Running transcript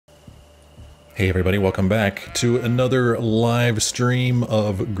Hey everybody, welcome back to another live stream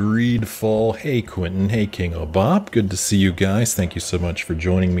of GreedFall. Hey Quentin, hey King O'Bop, good to see you guys. Thank you so much for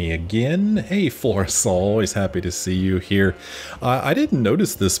joining me again. Hey Florisol, always happy to see you here. I didn't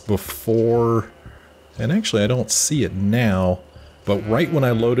notice this before, and actually I don't see it now, but right when I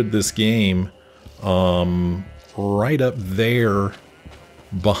loaded this game, right up there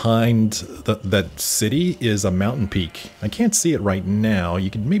behind that city is a mountain peak. I can't see it right now. You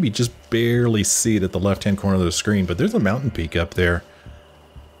can maybe just barely see it at the left-hand corner of the screen, but there's a mountain peak up there.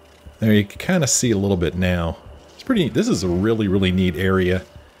 There, you can kind of see a little bit now. It's pretty neat. This is a really, really neat area.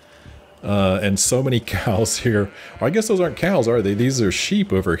 And so many cows here. Well, I guess those aren't cows, are they? These are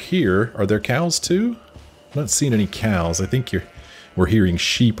sheep over here. Are there cows too? I'm not seeing any cows. I think we're hearing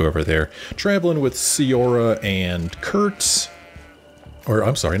sheep over there. Traveling with Ciora and Kurt. Or,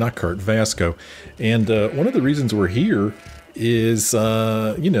 I'm sorry, not Kurt, Vasco. And one of the reasons we're here is,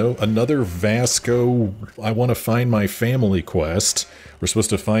 you know, another Vasco, I want to find my family quest. We're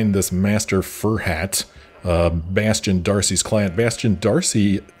supposed to find this Master Fur Hat, Bastian Darcy's client. Bastian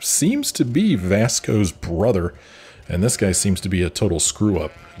Darcy seems to be Vasco's brother, and this guy seems to be a total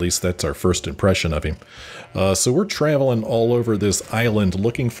screw-up. At least that's our first impression of him. So we're traveling all over this island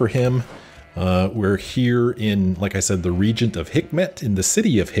looking for him. We're here in, like I said, the region of Hikmet, in the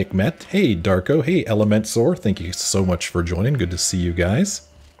city of Hikmet. Hey, Darko. Hey, Elementsor. Thank you so much for joining. Good to see you guys.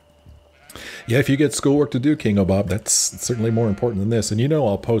 Yeah, if you get schoolwork to do, King O'Bob, that's certainly more important than this. And you know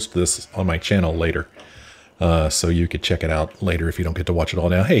I'll post this on my channel later, so you could check it out later if you don't get to watch it all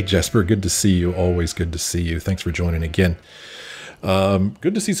now. Hey, Jesper. Good to see you. Always good to see you. Thanks for joining again.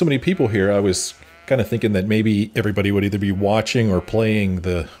 Good to see so many people here. I was kind of thinking that maybe everybody would either be watching or playing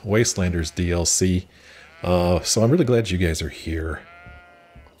the Wastelanders DLC. So I'm really glad you guys are here.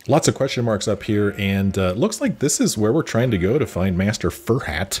 Lots of question marks up here, and looks like this is where we're trying to go to find Master Fur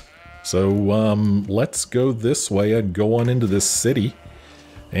Hat. So let's go this way and go on into this city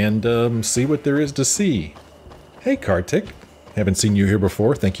and see what there is to see. Hey Kartik, haven't seen you here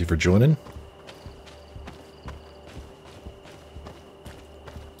before. Thank you for joining.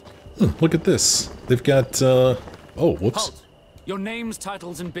 Look at this. They've got, oh, whoops. Halt! Your names,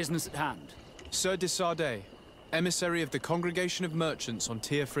 titles, and business at hand. Sir de Sardet, emissary of the Congregation of Merchants on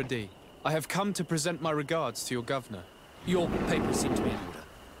Tier Fredi. I have come to present my regards to your governor. Your papers seem to be in order.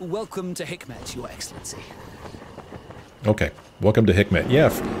 Welcome to Hikmet, Your Excellency. Okay, welcome to Hikmet.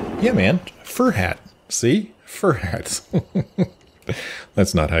 Yeah, yeah, man. Fur Hat. See? Fur Hat.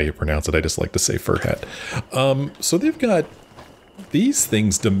 That's not how you pronounce it. I just like to say Fur Hat. So they've got these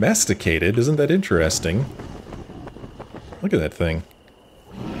things domesticated. Isn't that interesting? Look at that thing.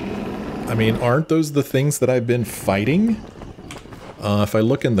 I mean, aren't those the things that I've been fighting? If I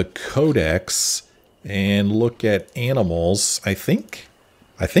look in the codex and look at animals, I think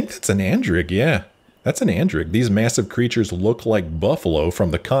that's an andrig. Yeah, that's an andrig. These massive creatures look like buffalo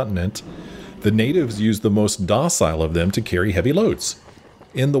from the continent. The natives use the most docile of them to carry heavy loads.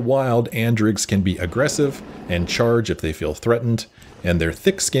 In the wild, andrigs can be aggressive and charge if they feel threatened, and their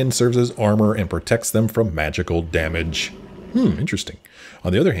thick skin serves as armor and protects them from magical damage. Interesting.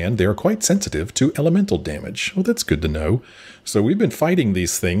 On the other hand, they are quite sensitive to elemental damage. Well, that's good to know. So we've been fighting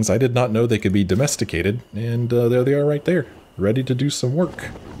these things. I did not know they could be domesticated, and there they are right there, ready to do some work.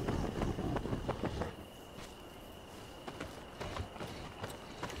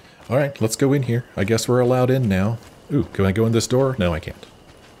 Alright, let's go in here. I guess we're allowed in now. Ooh, can I go in this door? No, I can't.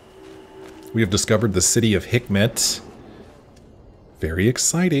 We have discovered the city of Hikmet. Very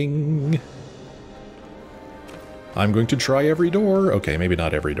exciting. I'm going to try every door. Okay, maybe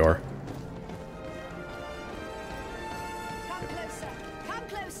not every door. Come closer. Come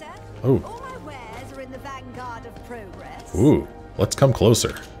closer. Oh. All my wares are in the vanguard of progress. Ooh, let's come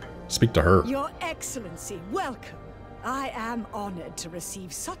closer. Speak to her. Your Excellency, welcome. I am honored to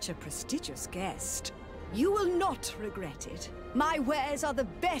receive such a prestigious guest. You will not regret it. My wares are the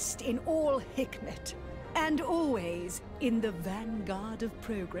best in all Hikmet, and always in the vanguard of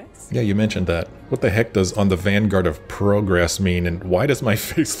progress. Yeah, you mentioned that. What the heck does on the vanguard of progress mean, and why does my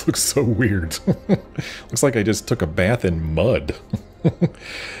face look so weird? Looks like I just took a bath in mud.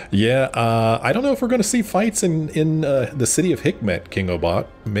 Yeah, I don't know if we're going to see fights in the city of Hikmet, King O'Bot.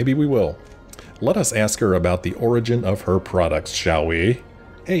 Maybe we will. Let us ask her about the origin of her products, shall we?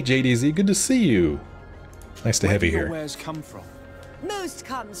 Hey, JDZ, good to see you. Nice to have you here. Where do your wares come from? Most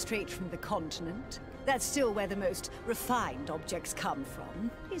come straight from the continent. That's still where the most refined objects come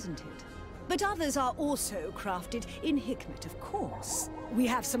from, isn't it? But others are also crafted in Hikmet, of course. We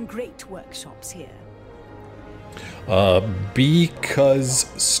have some great workshops here. Because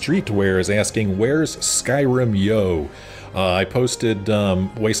Streetwear is asking, where's Skyrim Yo? I posted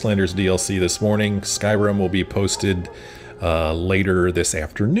Wastelanders DLC this morning. Skyrim will be posted later this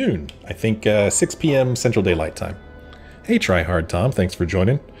afternoon. I think 6 p.m. Central Daylight Time. Hey, Tryhard Tom, thanks for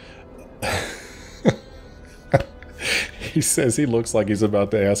joining. He says he looks like he's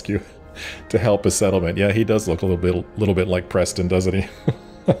about to ask you to help a settlement. Yeah, he does look a little bit like Preston, doesn't he?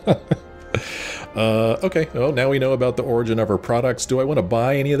 Okay, well, now we know about the origin of her products. Do I want to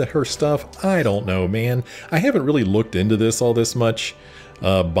buy any of her stuff? I don't know, man. I haven't really looked into this all this much,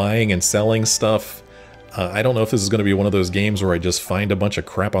 buying and selling stuff. I don't know if this is going to be one of those games where I just find a bunch of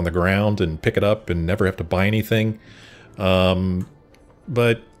crap on the ground and pick it up and never have to buy anything.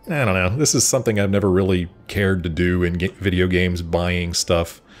 But I don't know. This is something I've never really cared to do in video games, buying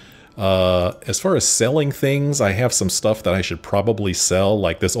stuff. As far as selling things, I have some stuff that I should probably sell,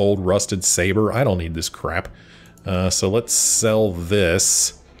 like this old rusted saber. I don't need this crap. So let's sell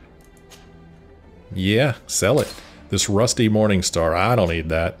this. Yeah, sell it. This rusty morning star. I don't need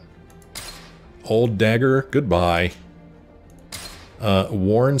that. Old dagger. Goodbye.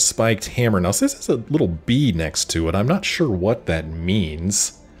 Worn spiked hammer. Now, this has a little B next to it. I'm not sure what that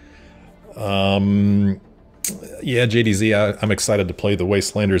means. Yeah, JDZ, I'm excited to play the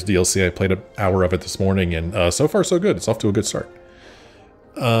Wastelanders DLC. I played an hour of it this morning, and so far so good. It's off to a good start.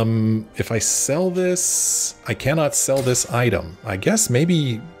 If I sell this, I cannot sell this item. I guess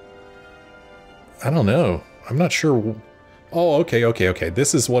maybe... I don't know. I'm not sure. Oh, okay.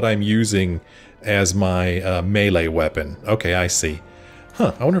 This is what I'm using as my melee weapon. Okay, I see.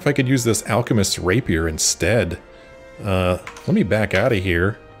 Huh, I wonder if I could use this alchemist's rapier instead. Let me back out of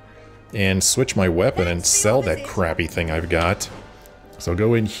here and switch my weapon and sell that crappy thing I've got. So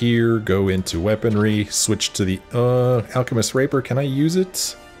go in here, go into weaponry, switch to the alchemist rapier. Can I use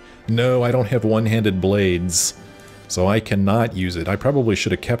it? No, I don't have one-handed blades, so I cannot use it. I probably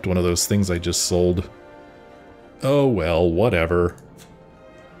should have kept one of those things I just sold. Oh well, whatever.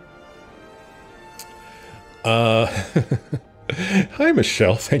 Hi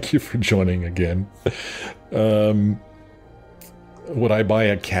Michelle, thank you for joining again. Would I buy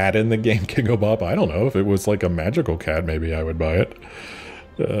a cat in the game, King of Bob? I don't know. If it was like a magical cat, maybe I would buy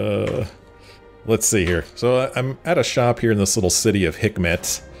it. Let's see here. So I'm at a shop here in this little city of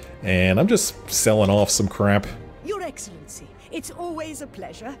Hikmet, and I'm just selling off some crap. Your Excellency, it's always a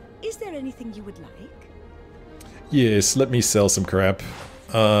pleasure. Is there anything you would like? Yes, let me sell some crap.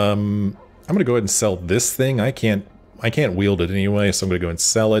 I'm gonna go ahead and sell this thing. I can't wield it anyway, so I'm gonna go and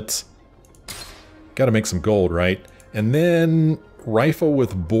sell it. Gotta make some gold, right? And then rifle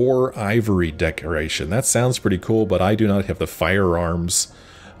with boar ivory decoration. That sounds pretty cool, but I do not have the firearms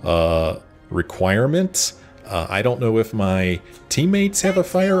requirement. I don't know if my teammates have a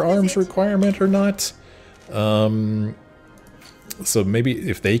firearms requirement or not. So maybe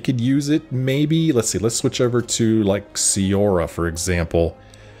if they could use it, maybe. Let's see, let's switch over to like Ciora, for example.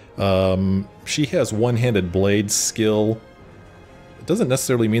 She has one-handed blade skill. It doesn't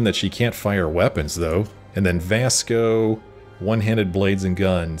necessarily mean that she can't fire weapons, though. And then Vasco, one-handed blades and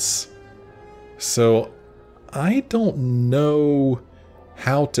guns. So I don't know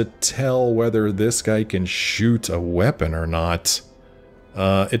how to tell whether this guy can shoot a weapon or not.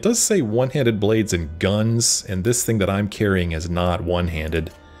 It does say one-handed blades and guns, and this thing that I'm carrying is not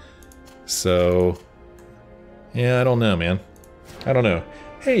one-handed. So, yeah, I don't know, man. I don't know.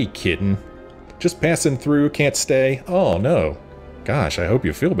 Hey, kitten. Just passing through, can't stay. Oh, no. Gosh, I hope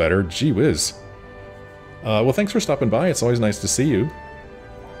you feel better. Gee whiz. Well, thanks for stopping by. It's always nice to see you.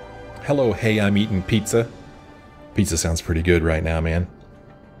 Hello, hey, I'm eating pizza. Pizza sounds pretty good right now, man.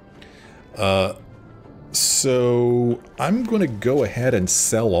 So I'm going to go ahead and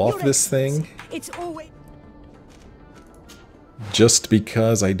sell off this thing. It's always... Just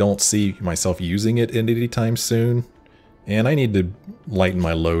because I don't see myself using it anytime soon. And I need to lighten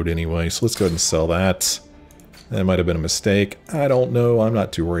my load anyway, so let's go ahead and sell that. That might have been a mistake. I don't know. I'm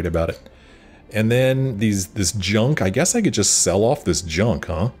not too worried about it. And then this junk. I guess I could just sell off this junk,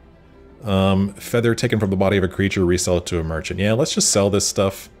 huh? Feather taken from the body of a creature, resell it to a merchant. Yeah, let's just sell this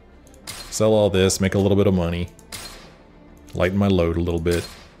stuff. Sell all this, make a little bit of money. Lighten my load a little bit.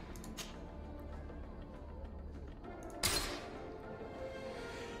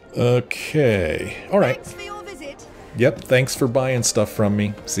 Okay. Alright. Thanks for your visit. Yep, thanks for buying stuff from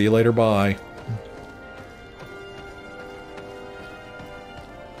me. See you later, bye.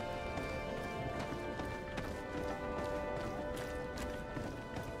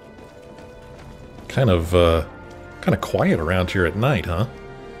 Kind of quiet around here at night, huh?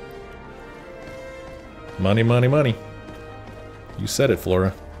 Money, money, money. You said it,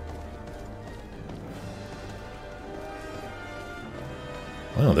 Flora.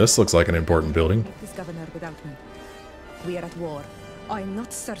 Wow, this looks like an important building. This governor without me. We are at war. I'm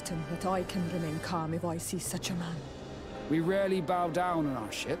not certain that I can remain calm if I see such a man. We rarely bow down on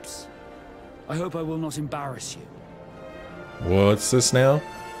our ships. I hope I will not embarrass you. What's this now?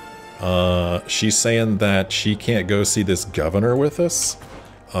 She's saying that she can't go see this governor with us?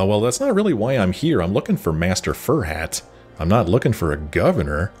 Well, that's not really why I'm here. I'm looking for Master Furhat. I'm not looking for a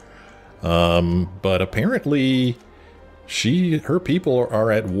governor. But apparently her people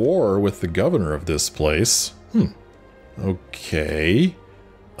are at war with the governor of this place. Okay.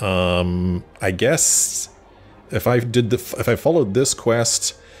 I guess if I followed this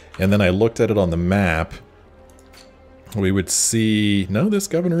quest and then I looked at it on the map, we would see, no, this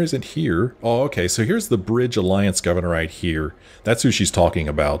governor isn't here. Oh, okay, so here's the Bridge Alliance governor right here. That's who she's talking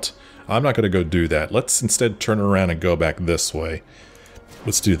about. I'm not going to go do that. Let's instead turn around and go back this way.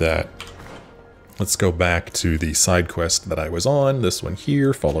 Let's do that. Let's go back to the side quest that I was on. This one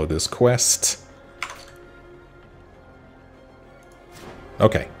here, follow this quest.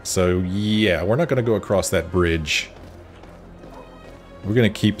 Okay, so yeah, we're not going to go across that bridge. We're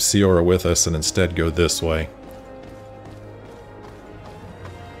going to keep Siora with us and instead go this way.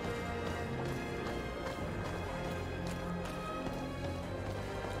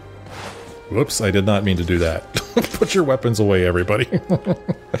 Whoops, I did not mean to do that. Put your weapons away, everybody.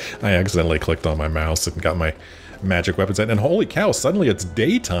 I accidentally clicked on my mouse and got my magic weapons out. And holy cow, suddenly it's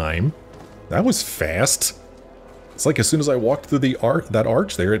daytime. That was fast. It's like as soon as I walked through that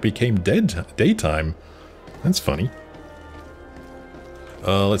arch there, it became daytime. That's funny.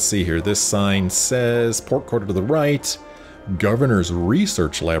 Let's see here. This sign says Port Quarter to the right, Governor's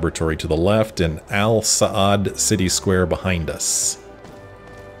Research Laboratory to the left, and Al Saad City Square behind us.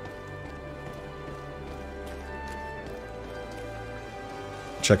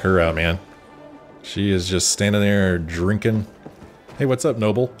 Check her out, man. She is just standing there drinking. Hey, what's up,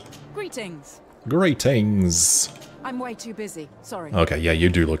 Noble? Greetings. Greetings. I'm way too busy. Sorry. Okay, yeah, you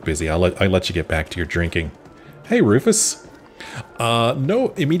do look busy. I'll let you get back to your drinking. Hey, Rufus.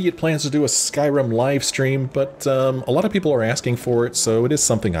 No immediate plans to do a Skyrim live stream, but a lot of people are asking for it, so it is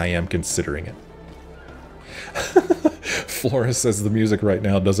something I am considering it. Flora says the music right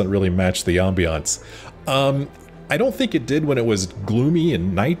now doesn't really match the ambiance. I don't think it did when it was gloomy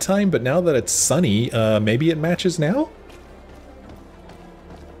and nighttime, but now that it's sunny, maybe it matches now?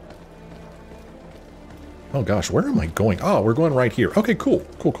 Oh gosh, where am I going? Oh, we're going right here. Okay, cool.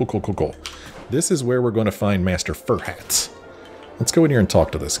 Cool. This is where we're going to find Master Furhat. Let's go in here and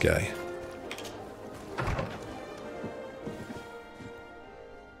talk to this guy.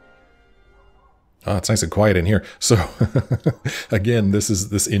 Oh, it's nice and quiet in here. So, again,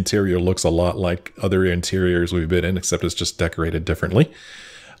 this interior looks a lot like other interiors we've been in, except it's just decorated differently.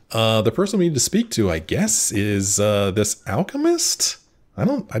 The person we need to speak to, I guess, is this alchemist? I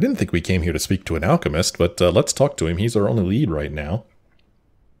didn't think we came here to speak to an alchemist, but let's talk to him. He's our only lead right now.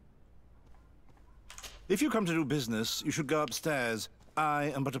 If you come to do business, you should go upstairs.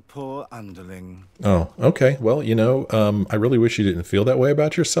 I am but a poor underling. Oh, okay. Well, you know, I really wish you didn't feel that way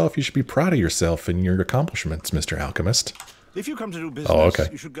about yourself. You should be proud of yourself and your accomplishments, Mr. Alchemist. If you come to do business,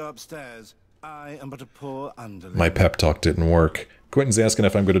 you should go upstairs. I am but a poor underling. My pep talk didn't work. Quentin's asking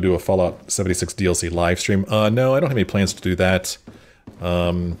if I'm going to do a Fallout 76 DLC live stream. No, I don't have any plans to do that.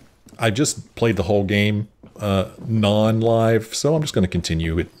 I just played the whole game non-live, so I'm just going to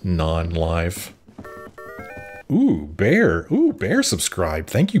continue it non-live. Ooh, Bear. Ooh, Bear subscribed.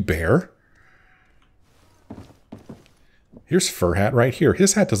 Thank you, Bear. Here's Furhat right here.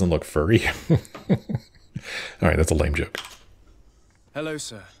 His hat doesn't look furry. Alright, that's a lame joke. Hello,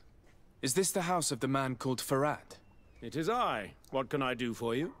 sir. Is this the house of the man called Furhat? It is I. What can I do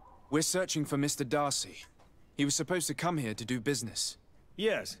for you? We're searching for Mr. Darcy. He was supposed to come here to do business.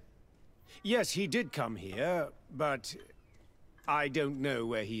 Yes. Yes, he did come here, but I don't know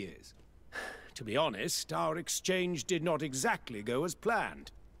where he is. To be honest, our exchange did not exactly go as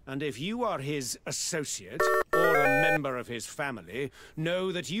planned. And if you are his associate, or a member of his family,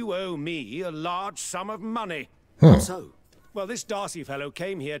 know that you owe me a large sum of money. So? Well, this Darcy fellow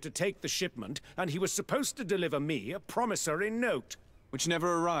came here to take the shipment, and he was supposed to deliver me a promissory note. Which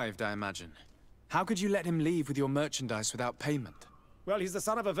never arrived, I imagine. How could you let him leave with your merchandise without payment? Well, he's the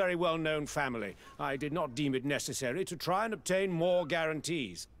son of a very well-known family. I did not deem it necessary to try and obtain more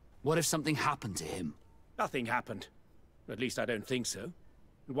guarantees. What if something happened to him? Nothing happened. At least I don't think so.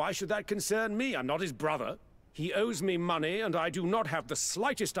 Why should that concern me? I'm not his brother. He owes me money, and I do not have the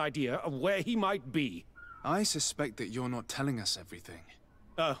slightest idea of where he might be. I suspect that you're not telling us everything.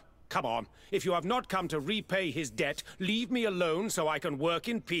 Oh, come on. If you have not come to repay his debt, leave me alone so I can work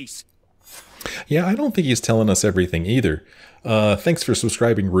in peace. Yeah, I don't think he's telling us everything either. Thanks for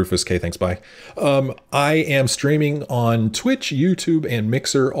subscribing, Rufus K. Thanks, bye. I am streaming on Twitch, YouTube, and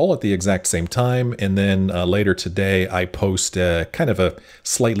Mixer all at the exact same time. And then later today, I post kind of a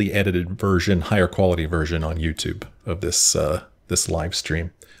slightly edited version, higher quality version on YouTube of this this live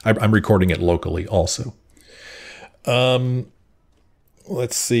stream. I'm recording it locally also.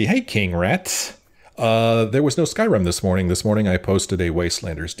 Let's see. Hey, King Rat. There was no Skyrim this morning. This morning I posted a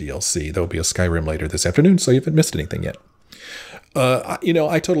Wastelanders DLC. There'll be a Skyrim later this afternoon, so you haven't missed anything yet. You know,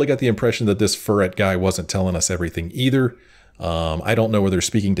 I totally got the impression that this Furret guy wasn't telling us everything either. I don't know whether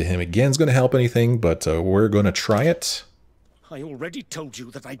speaking to him again is going to help anything, but we're going to try it. I already told you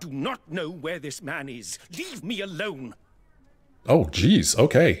that I do not know where this man is. Leave me alone. Oh, geez.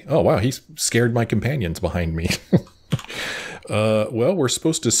 Okay. Oh, wow. He's scared my companions behind me. Well, we're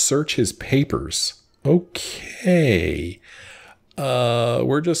supposed to search his papers. Okay.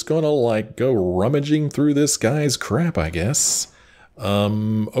 We're just gonna, like, go rummaging through this guy's crap, I guess.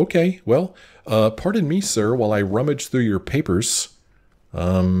 Okay. Well, pardon me, sir, while I rummage through your papers.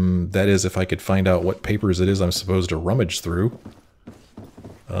 That is, if I could find out what papers it is I'm supposed to rummage through.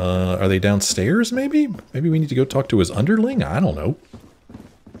 Are they downstairs, maybe? Maybe we need to go talk to his underling? I don't know.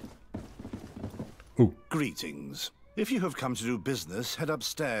 Ooh. Greetings. If you have come to do business, head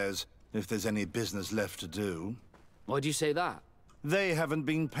upstairs, if there's any business left to do. Why'd you say that? They haven't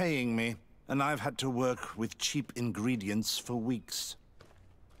been paying me, and I've had to work with cheap ingredients for weeks.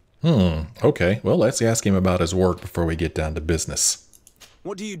 Okay. Well, let's ask him about his work before we get down to business.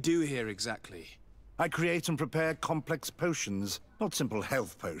 What do you do here exactly? I create and prepare complex potions. Not simple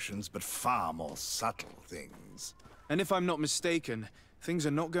health potions, but far more subtle things. And if I'm not mistaken, things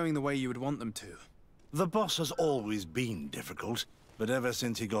are not going the way you would want them to. The boss has always been difficult, but ever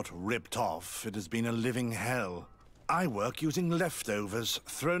since he got ripped off, it has been a living hell. I work using leftovers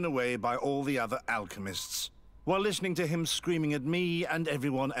thrown away by all the other alchemists, while listening to him screaming at me and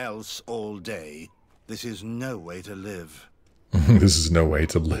everyone else all day. This is no way to live. This is no way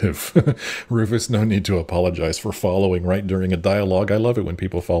to live. Rufus, no need to apologize for following right during a dialogue. I love it when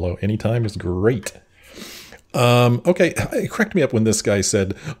people follow. Anytime is great. Okay, it cracked me up when this guy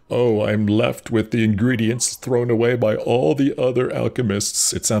said, "Oh, I'm left with the ingredients thrown away by all the other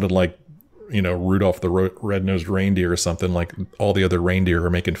alchemists." It sounded like, you know, Rudolph the Red-Nosed Reindeer or something, like all the other reindeer are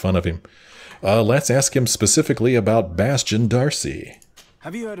making fun of him. Let's ask him specifically about Bastion Darcy.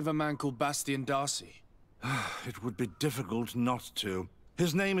 Have you heard of a man called Bastian Darcy? It would be difficult not to.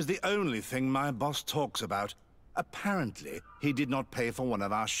 His name is the only thing my boss talks about. Apparently, he did not pay for one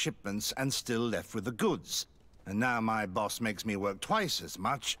of our shipments and still left with the goods. And now my boss makes me work twice as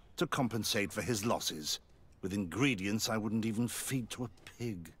much to compensate for his losses. With ingredients I wouldn't even feed to a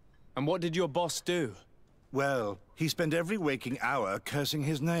pig. And what did your boss do? Well, he spent every waking hour cursing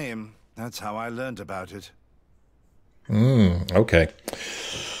his name. That's how I learned about it. Okay.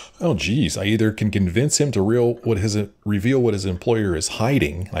 Oh, geez. I either can convince him to reveal what his employer is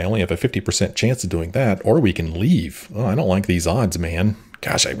hiding. I only have a 50% chance of doing that. Or we can leave. Oh, I don't like these odds, man.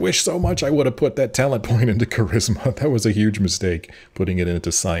 Gosh, I wish so much I would have put that talent point into charisma. That was a huge mistake, putting it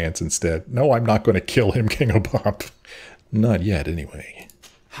into science instead. No, I'm not going to kill him, King of Pop. Not yet, anyway.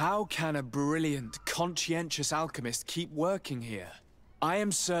 How can a brilliant, conscientious alchemist keep working here? I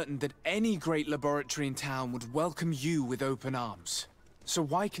am certain that any great laboratory in town would welcome you with open arms. So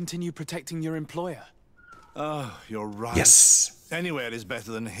why continue protecting your employer? Oh, you're right. Yes. Anywhere is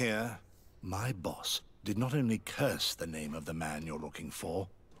better than here. My boss did not only curse the name of the man you're looking for,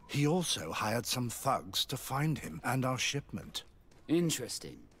 he also hired some thugs to find him and our shipment.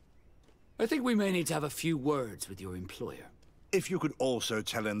 Interesting. I think we may need to have a few words with your employer. If you could also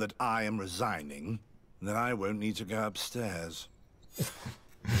tell him that I am resigning, then I won't need to go upstairs.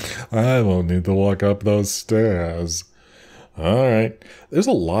 I won't need to walk up those stairs. Alright, there's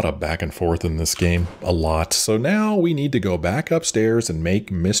a lot of back and forth in this game. A lot. So now we need to go back upstairs and make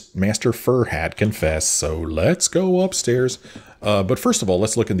Master Furhat confess. So let's go upstairs. But first of all,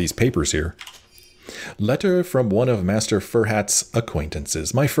 let's look at these papers here. Letter from one of Master Furhat's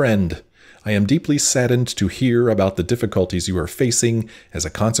acquaintances. My friend, I am deeply saddened to hear about the difficulties you are facing as a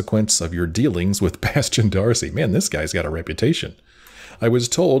consequence of your dealings with Bastion Darcy. Man, this guy's got a reputation. I was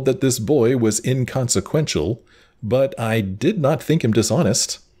told that this boy was inconsequential, but I did not think him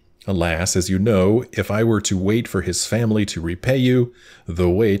dishonest. Alas, as you know, if I were to wait for his family to repay you, the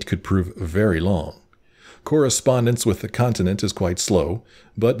wait could prove very long. Correspondence with the continent is quite slow,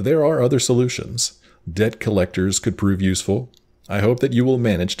 but there are other solutions. Debt collectors could prove useful. I hope that you will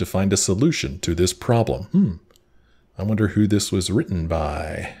manage to find a solution to this problem. I wonder who this was written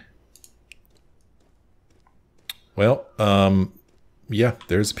by. Well, yeah,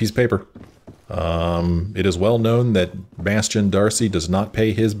 there's a piece of paper. It is well known that Bastion Darcy does not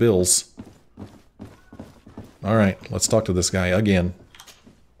pay his bills. Alright, let's talk to this guy again.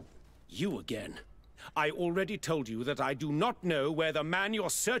 You again? I already told you that I do not know where the man you're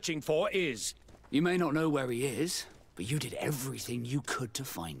searching for is. You may not know where he is, but you did everything you could to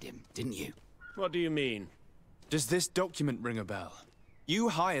find him, didn't you? What do you mean? Does this document ring a bell? You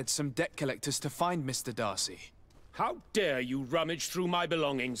hired some debt collectors to find Mr. Darcy. How dare you rummage through my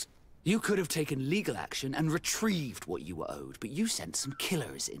belongings? You could have taken legal action and retrieved what you were owed, but you sent some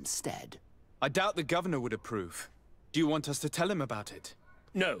killers instead. I doubt the governor would approve. Do you want us to tell him about it?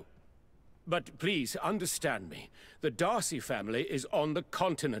 No. But please understand me. The Darcy family is on the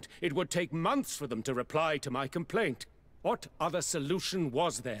continent. It would take months for them to reply to my complaint. What other solution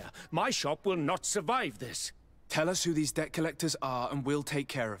was there? My shop will not survive this. Tell us who these debt collectors are and we'll take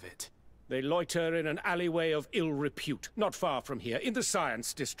care of it. They loiter in an alleyway of ill repute, not far from here, in the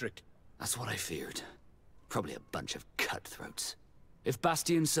Science District. That's what I feared. Probably a bunch of cutthroats. If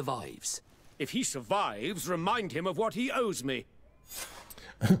Bastion survives... If he survives, remind him of what he owes me.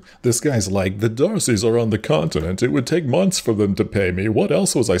 This guy's like, the Darcys are on the continent. It would take months for them to pay me. What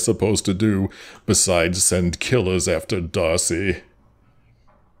else was I supposed to do besides send killers after Darcy?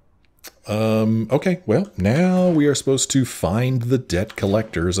 Okay, well, now we are supposed to find the debt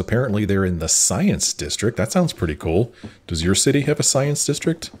collectors. Apparently they're in the Science District. That sounds pretty cool. Does your city have a Science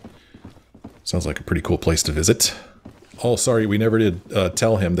District? Sounds like a pretty cool place to visit. Oh, sorry, we never did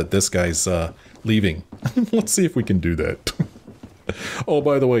tell him that this guy's leaving. Let's see if we can do that. Oh,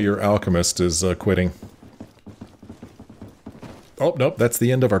 by the way, your alchemist is quitting. Oh, nope, that's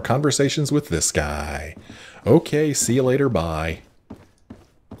the end of our conversations with this guy. Okay, see you later, bye.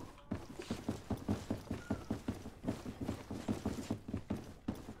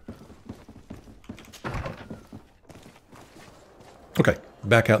 Okay,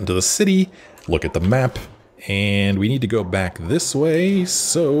 back out into the city, look at the map, and we need to go back this way,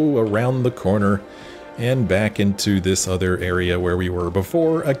 so around the corner, and back into this other area where we were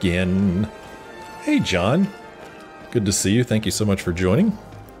before again. Hey, John. Good to see you. Thank you so much for joining.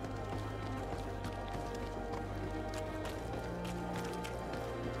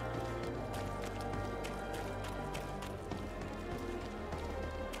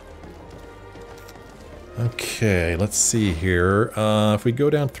 Okay, let's see here. If we go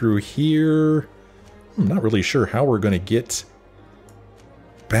down through here, I'm not really sure how we're going to get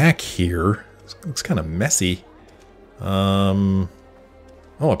back here. It's kind of messy. Oh,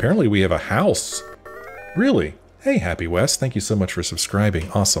 apparently we have a house. Really? Hey, Happy West, thank you so much for subscribing.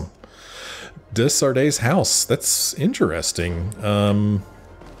 Awesome. Desarde's house. That's interesting.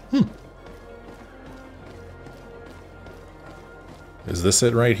 Is this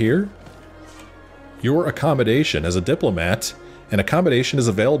it right here? Your accommodation as a diplomat. An accommodation is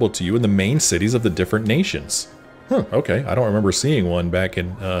available to you in the main cities of the different nations. Huh, okay. I don't remember seeing one back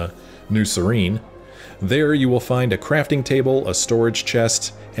in New Serene. There you will find a crafting table, a storage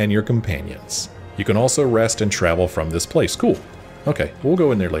chest, and your companions. You can also rest and travel from this place. Cool. Okay, we'll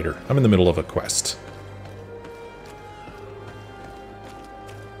go in there later. I'm in the middle of a quest.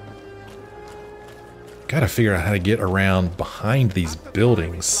 Gotta figure out how to get around behind these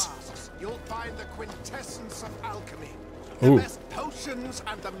buildings. You'll find the quintessence of alchemy. Ooh. The best potions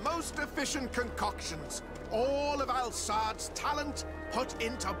and the most efficient concoctions. All of Alsad's talent put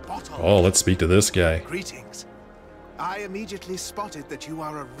into bottles. Oh, let's speak to this guy. Greetings. I immediately spotted that you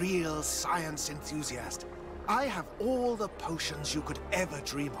are a real science enthusiast. I have all the potions you could ever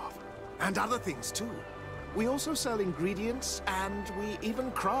dream of. And other things too. We also sell ingredients and we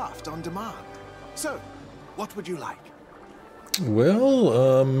even craft on demand. So, what would you like?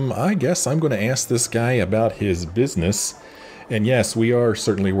 Well, I guess I'm going to ask this guy about his business. And yes, we are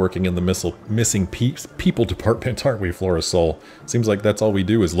certainly working in the missing people department, aren't we, Florisol? Seems like that's all we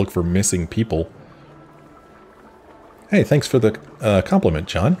do is look for missing people. Hey, thanks for the compliment,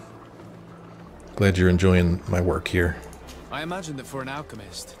 John. Glad you're enjoying my work here. I imagine that for an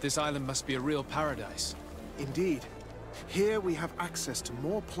alchemist, this island must be a real paradise. Indeed. Here we have access to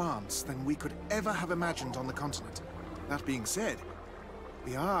more plants than we could ever have imagined on the continent. That being said,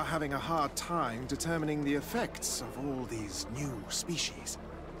 we are having a hard time determining the effects of all these new species.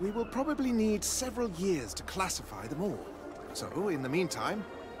 We will probably need several years to classify them all. So, in the meantime,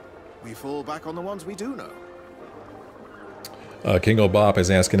 we fall back on the ones we do know. King O'Bop is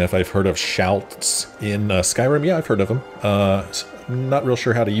asking if I've heard of shouts in Skyrim. Yeah, I've heard of them. Not real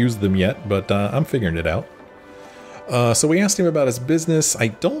sure how to use them yet, but I'm figuring it out. So we asked him about his business. I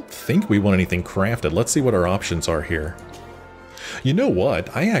don't think we want anything crafted. Let's see what our options are here. You know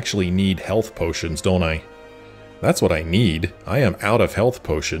what? I actually need health potions, don't I? That's what I need. I am out of health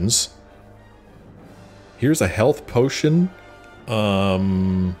potions. Here's a health potion.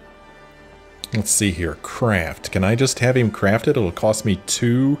 Let's see here. Craft. Can I just have him craft it? It'll cost me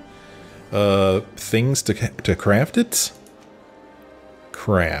 2 things to craft it.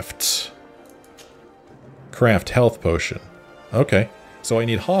 Craft. Craft health potion. Okay. So I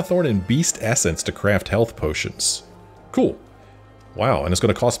need Hawthorn and Beast Essence to craft health potions. Cool. Wow, and it's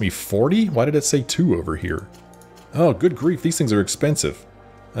going to cost me 40? Why did it say 2 over here? Oh, good grief, these things are expensive.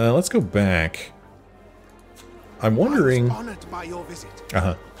 Let's go back. I'm wondering... I was honored by your visit.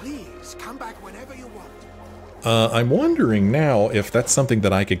 Please, come back whenever you want. I'm wondering now if that's something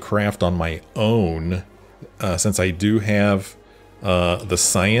that I could craft on my own, since I do have the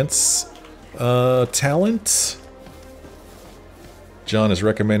science talent. John is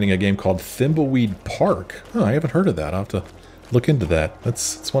recommending a game called Thimbleweed Park. Oh, I haven't heard of that. I'll have to look into that.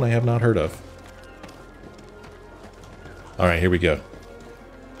 That's one I have not heard of. Alright, here we go.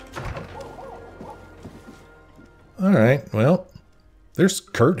 Alright, well, there's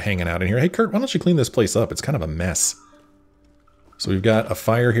Kurt hanging out in here. Hey, Kurt, why don't you clean this place up? It's kind of a mess. So we've got a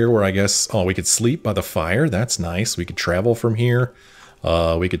fire here where I guess... Oh, we could sleep by the fire. That's nice. We could travel from here.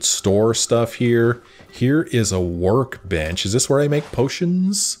 We could store stuff here. Here is a workbench. Is this where I make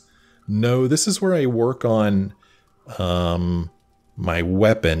potions? No, this is where I work on my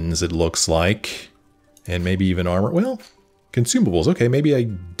weapons, it looks like. And maybe even armor. Well, consumables. Okay, maybe I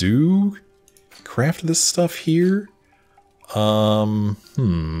do craft this stuff here. Health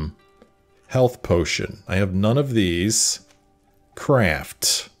potion. I have none of these.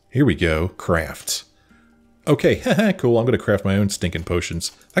 Craft. Here we go. Craft. Okay, cool. I'm going to craft my own stinking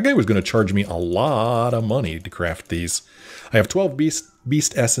potions. That guy was going to charge me a lot of money to craft these. I have 12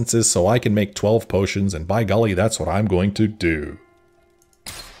 beast essences, so I can make 12 potions, and by golly, that's what I'm going to do.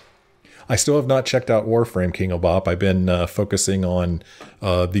 I still have not checked out Warframe, King of Bop. I've been focusing on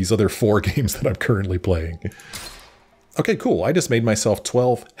these other 4 games that I'm currently playing. Okay, cool. I just made myself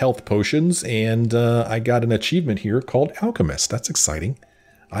 12 health potions, and I got an achievement here called Alchemist. That's exciting.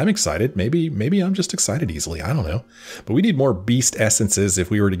 I'm excited. Maybe I'm just excited easily. I don't know. But we need more beast essences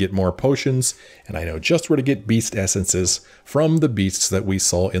if we were to get more potions. And I know just where to get beast essences from the beasts that we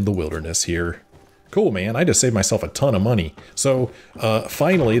saw in the wilderness here. Cool, man. I just saved myself a ton of money. So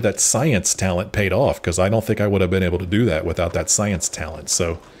finally, that science talent paid off, because I don't think I would have been able to do that without that science talent.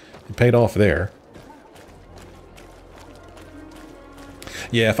 So it paid off there.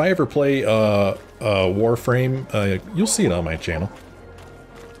 Yeah, if I ever play Warframe, you'll see it on my channel.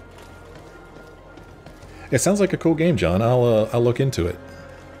 It sounds like a cool game, John. I'll look into it.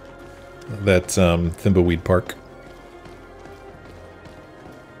 That Thimbleweed Park.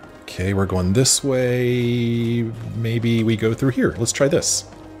 Okay, we're going this way. Maybe we go through here. Let's try this.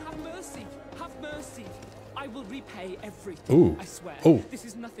 Have mercy! Have mercy! I will repay everything. Ooh. I swear. Oh. This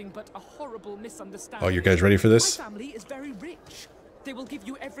is nothing but a horrible misunderstanding. Oh, you guys ready for this? My family is very rich. They will give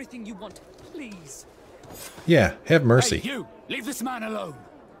you everything you want. Please. Yeah, have mercy. Hey, you! Leave this man alone!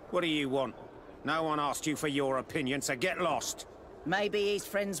 What do you want? No one asked you for your opinion, so get lost. Maybe he's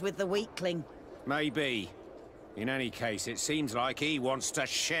friends with the weakling. Maybe. In any case, it seems like he wants to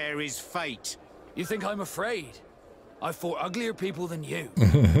share his fate. You think I'm afraid? I've fought uglier people than you.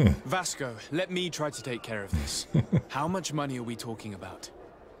 Vasco, let me try to take care of this. How much money are we talking about?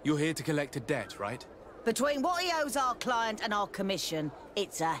 You're here to collect a debt, right? Between what he owes our client and our commission,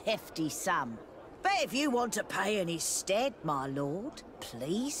 it's a hefty sum. But if you want to pay in his stead, my lord,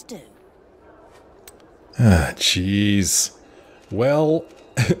 please do. Ah, jeez. Well,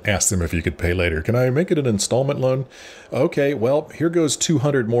 ask them if you could pay later. Can I make it an installment loan? Okay, well, here goes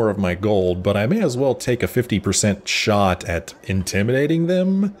 200 more of my gold, but I may as well take a 50% shot at intimidating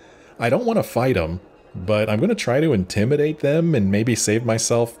them. I don't want to fight them, but I'm going to try to intimidate them and maybe save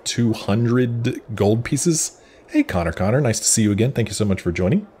myself 200 gold pieces. Hey, Connor, nice to see you again. Thank you so much for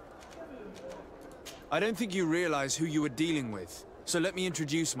joining. I don't think you realize who you were dealing with, so let me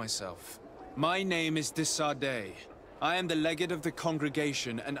introduce myself. My name is Desade. I am the legate of the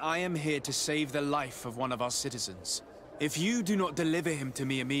congregation, and I am here to save the life of one of our citizens. If you do not deliver him to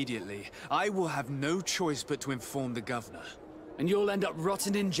me immediately, I will have no choice but to inform the governor. And you'll end up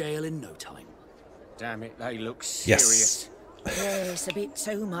rotting in jail in no time. Damn it, they look serious. Yes. Yes, a bit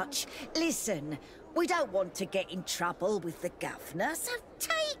too much. Listen, we don't want to get in trouble with the governor, so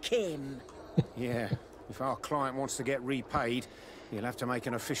take him. Yeah, if our client wants to get repaid, you'll have to make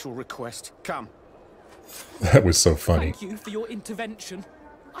an official request. Come. That was so funny. Thank you for your intervention.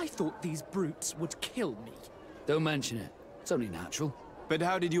 I thought these brutes would kill me. Don't mention it. It's only natural. But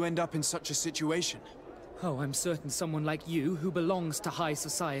how did you end up in such a situation? Oh, I'm certain someone like you, who belongs to high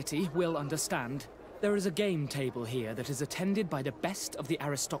society, will understand. There is a game table here that is attended by the best of the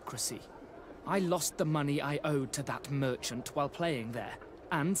aristocracy. I lost the money I owed to that merchant while playing there.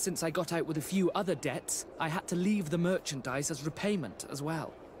 And since I got out with a few other debts, I had to leave the merchandise as repayment as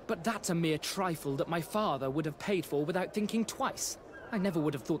well. But that's a mere trifle that my father would have paid for without thinking twice. I never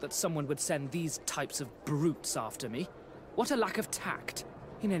would have thought that someone would send these types of brutes after me. What a lack of tact.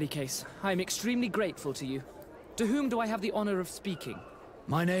 In any case, I am extremely grateful to you. To whom do I have the honor of speaking?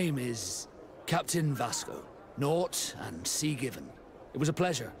 My name is Captain Vasco. Naught and sea given. It was a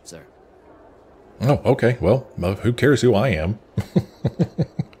pleasure, sir. Oh, okay. Well, who cares who I am?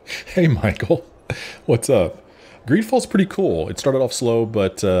 Hey, Michael. What's up? GreedFall's pretty cool. It started off slow,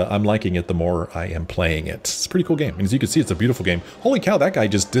 but I'm liking it the more I am playing it. It's a pretty cool game. And as you can see, it's a beautiful game. Holy cow, that guy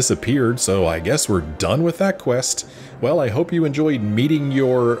just disappeared, so I guess we're done with that quest. Well, I hope you enjoyed meeting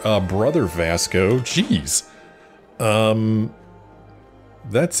your brother, Vasco. Jeez.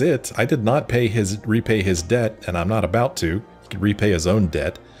 That's it. I did not repay his debt, and I'm not about to. He can repay his own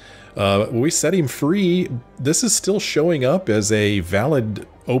debt. We set him free. This is still showing up as a valid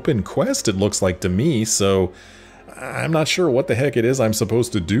open quest, it looks like to me, so I'm not sure what the heck it is I'm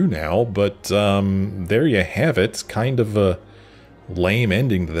supposed to do now, but there you have it. Kind of a lame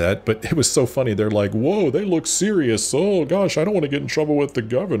ending to that, but it was so funny. They're like, whoa, they look serious. Oh gosh, I don't want to get in trouble with the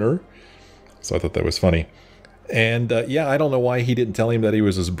governor. So I thought that was funny. And yeah, I don't know why he didn't tell him that he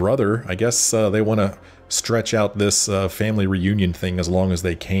was his brother. I guess they want to stretch out this family reunion thing as long as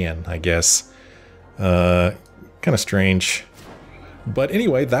they can, I guess. Kind of strange. But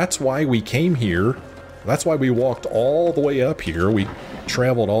anyway, that's why we came here. That's why we walked all the way up here. We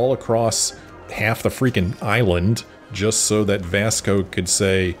traveled all across half the freaking island just so that Vasco could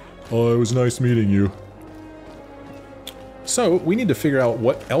say, oh, it was nice meeting you. So we need to figure out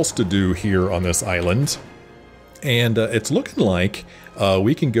what else to do here on this island. And it's looking like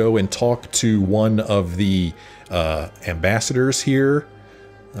we can go and talk to one of the ambassadors here.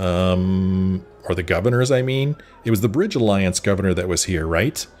 Or the governors, I mean. It was the Bridge Alliance governor that was here,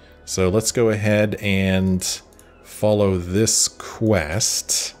 right? So let's go ahead and follow this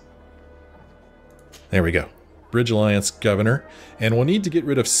quest. There we go. Bridge Alliance governor. And we'll need to get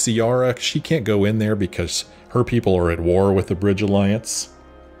rid of Ciara. She can't go in there because her people are at war with the Bridge Alliance.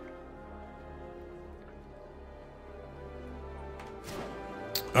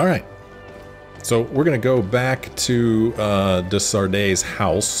 Alright, so we're going to go back to Desarde's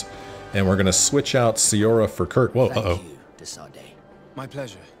house, and we're going to switch out Ciara for Kurt. Whoa, uh-oh. Thank you, Desarde. My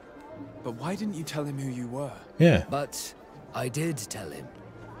pleasure. But why didn't you tell him who you were? Yeah. But I did tell him.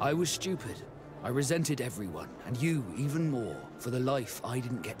 I was stupid. I resented everyone, and you even more, for the life I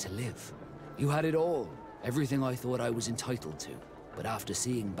didn't get to live. You had it all, everything I thought I was entitled to. But after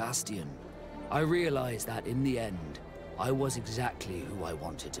seeing Bastion, I realized that in the end, I was exactly who I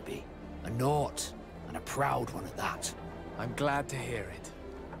wanted to be. A naught, and a proud one at that. I'm glad to hear it.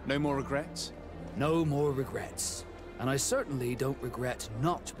 No more regrets? No more regrets. And I certainly don't regret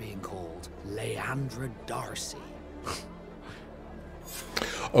not being called Leandra Darcy.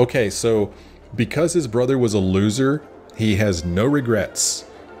 Okay, so because his brother was a loser, he has no regrets.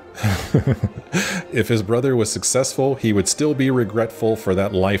 If his brother was successful, he would still be regretful for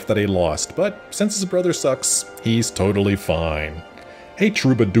that life that he lost. But since his brother sucks, he's totally fine. Hey,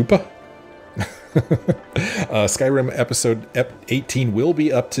 Troubadupa. Skyrim episode 18 will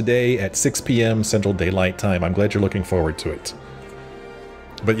be up today at 6 p.m. Central Daylight Time. I'm glad you're looking forward to it.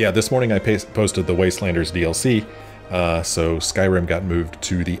 But yeah, this morning I posted the Wastelanders DLC, so Skyrim got moved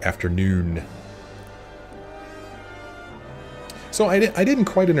to the afternoon. So I didn't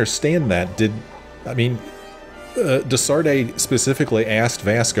quite understand that. Desarde specifically asked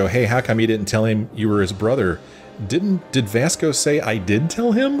Vasco, hey, how come you didn't tell him you were his brother? Did Vasco say I did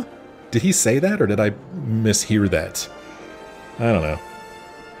tell him? Did he say that, or did I mishear that? I don't know.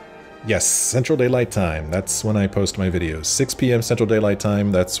 Yes, Central Daylight Time. That's when I post my videos. 6 p.m. Central Daylight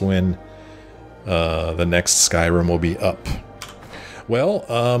Time. That's when the next Skyrim will be up. Well,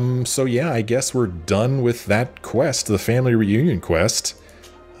 so yeah, I guess we're done with that quest, the family reunion quest.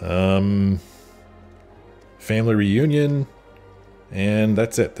 Family reunion, and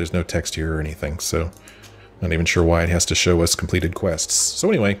that's it. There's no text here or anything, so not even sure why it has to show us completed quests. So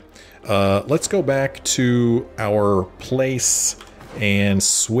anyway, let's go back to our place and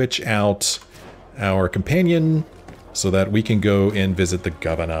switch out our companion so that we can go and visit the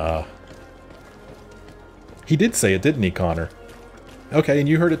governor. He did say it, didn't he, Connor? Okay, and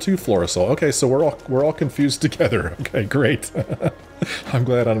you heard it too, Florisol. Okay, so we're all confused together. Okay, great. I'm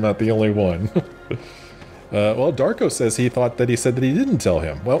glad I'm not the only one. Well, Darko says he said that he didn't tell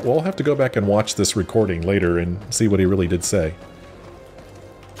him. Well, we'll have to go back and watch this recording later and see what he really did say.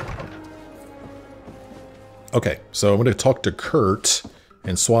 Okay, so I'm going to talk to Kurt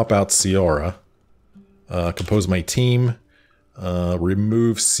and swap out Ciara. Compose my team.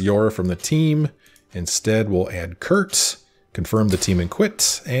 Remove Ciara from the team. Instead, we'll add Kurt. Confirm the team and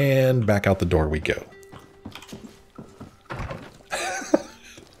quit. And back out the door we go.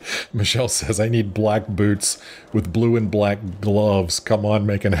 Michelle says, I need black boots with blue and black gloves. Come on,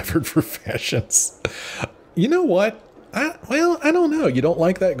 make an effort for fashions. You know what? Well, I don't know. You don't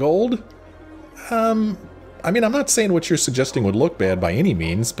like that gold? I mean, I'm not saying what you're suggesting would look bad by any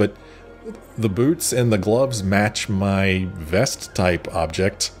means, but the boots and the gloves match my vest type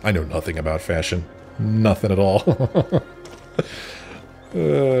object. I know nothing about fashion. Nothing at all.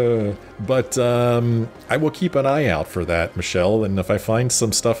 But I will keep an eye out for that, Michelle, and if I find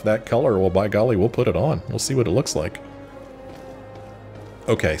some stuff that color, well, by golly, we'll put it on. We'll see what it looks like.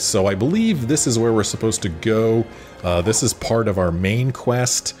 Okay, so I believe this is where we're supposed to go. This is part of our main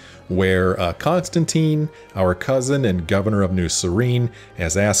quest, where Constantine, our cousin and governor of New Serene,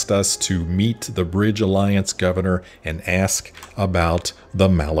 has asked us to meet the Bridge Alliance governor and ask about the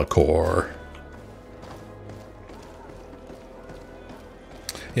Malachor.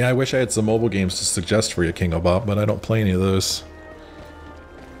 Yeah, I wish I had some mobile games to suggest for you, King Obop, but I don't play any of those.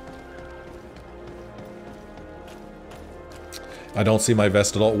 I don't see my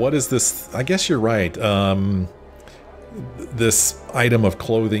vest at all. What is this? I guess you're right. This item of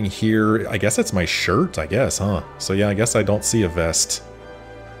clothing here, I guess it's my shirt, I guess, huh? So yeah, I guess I don't see a vest.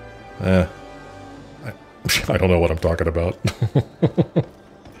 I don't know what I'm talking about.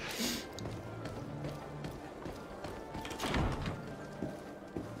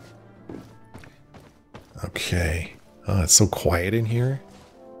 Okay. Oh, it's so quiet in here.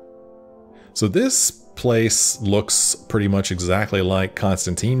 So this place looks pretty much exactly like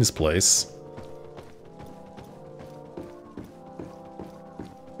Constantine's place.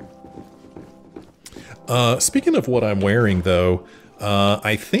 Speaking of what I'm wearing, though,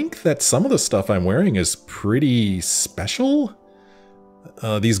 I think that some of the stuff I'm wearing is pretty special.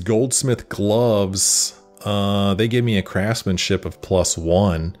 These goldsmith gloves, they give me a craftsmanship of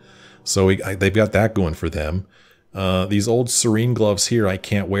 +1. So they've got that going for them. These old Serene gloves here I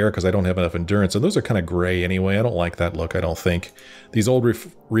can't wear because I don't have enough endurance. And those are kind of gray anyway. I don't like that look, I don't think. These old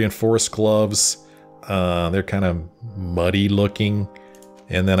reinforced gloves, they're kind of muddy looking.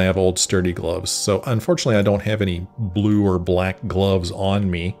 And then I have old sturdy gloves. So unfortunately I don't have any blue or black gloves on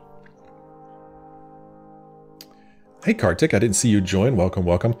me. Hey Kartik, I didn't see you join. Welcome,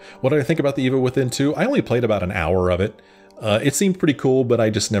 welcome. What did I think about the Evil Within 2? I only played about an hour of it. It seemed pretty cool, but I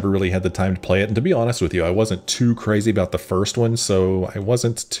just never really had the time to play it. And to be honest with you, I wasn't too crazy about the first one, so I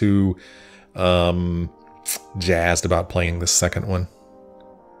wasn't too jazzed about playing the second one.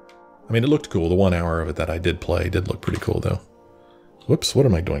 I mean, it looked cool. The 1 hour of it that I did play did look pretty cool, though. Whoops, what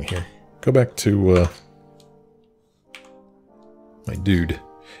am I doing here? Go back to my dude.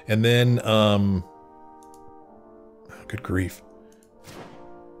 And then, oh, good grief.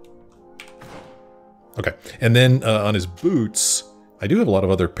 Okay, and then on his boots, I do have a lot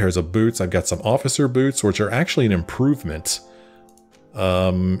of other pairs of boots. I've got some officer boots, which are actually an improvement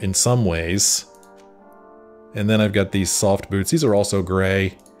in some ways. And then I've got these soft boots. These are also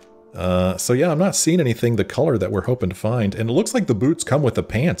gray. So yeah, I'm not seeing anything the color that we're hoping to find. And it looks like the boots come with the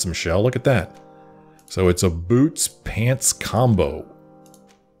pants, Michelle. Look at that. So it's a boots-pants combo.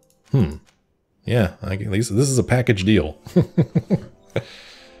 Yeah, this is a package deal.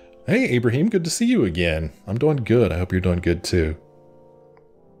 Hey, Ibrahim, good to see you again. I'm doing good. I hope you're doing good, too.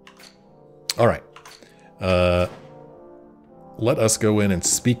 All right. Let us go in and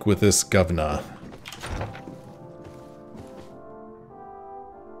speak with this governor.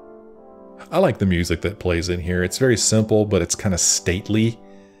 I like the music that plays in here. It's very simple, but it's kind of stately.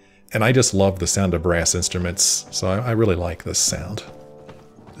 And I just love the sound of brass instruments. So I really like this sound.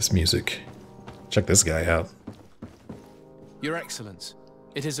 This music. Check this guy out. Your Excellence,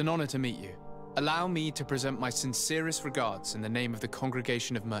 it is an honor to meet you. Allow me to present my sincerest regards in the name of the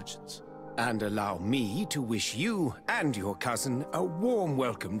Congregation of Merchants. And allow me to wish you and your cousin a warm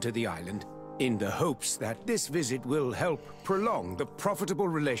welcome to the island, in the hopes that this visit will help prolong the profitable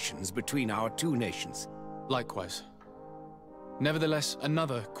relations between our two nations. Likewise. Nevertheless,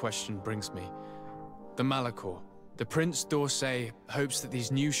 another question brings me. The Malachor. The Prince d'Orsay hopes that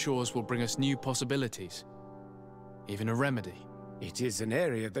these new shores will bring us new possibilities. Even a remedy. It is an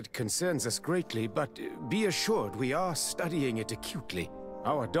area that concerns us greatly, but be assured we are studying it acutely.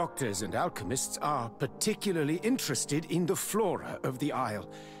 Our doctors and alchemists are particularly interested in the flora of the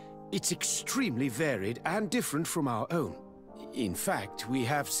Isle. It's extremely varied and different from our own. In fact, we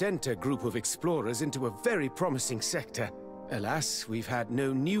have sent a group of explorers into a very promising sector, Alas, we've had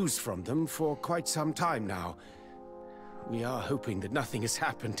no news from them for quite some time now. We are hoping that nothing has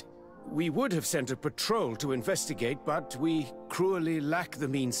happened. We would have sent a patrol to investigate, but we cruelly lack the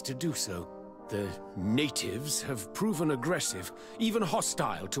means to do so. The natives have proven aggressive, even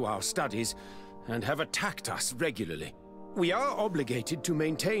hostile to our studies, and have attacked us regularly. We are obligated to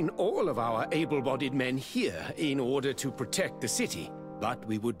maintain all of our able-bodied men here in order to protect the city. But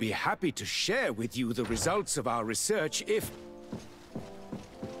we would be happy to share with you the results of our research if...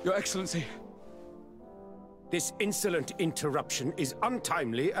 Your Excellency. This insolent interruption is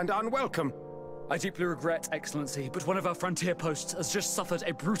untimely and unwelcome. I deeply regret, Excellency, but one of our frontier posts has just suffered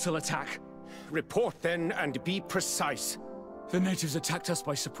a brutal attack. Report then and be precise. The natives attacked us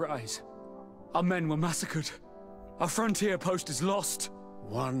by surprise. Our men were massacred. Our frontier post is lost.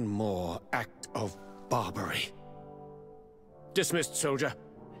 One more act of barbarity. Dismissed, soldier.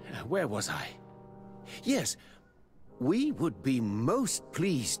 Where was I? Yes, we would be most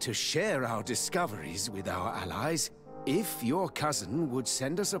pleased to share our discoveries with our allies if your cousin would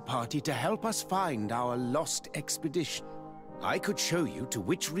send us a party to help us find our lost expedition. I could show you to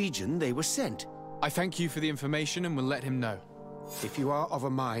which region they were sent. I thank you for the information and will let him know. If you are of a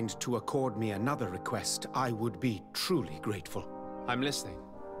mind to accord me another request, I would be truly grateful. I'm listening.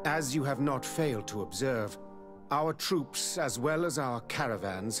 As you have not failed to observe, our troops, as well as our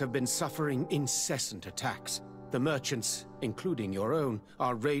caravans, have been suffering incessant attacks. The merchants, including your own,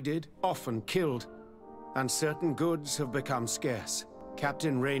 are raided, often killed, and certain goods have become scarce.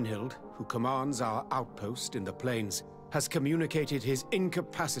 Captain Rainhild, who commands our outpost in the plains, has communicated his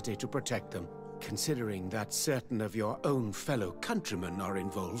incapacity to protect them. Considering that certain of your own fellow countrymen are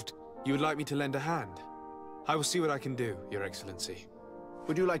involved. You would like me to lend a hand? I will see what I can do, Your Excellency.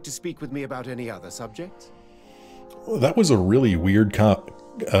 Would you like to speak with me about any other subjects? Well, that was a really weird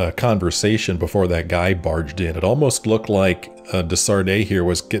conversation before that guy barged in. It almost looked like Desardet here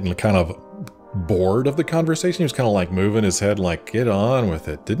was getting kind of bored of the conversation. He was kind of like moving his head like, get on with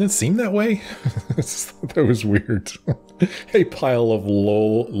it. Didn't it seem that way? That was weird. A pile of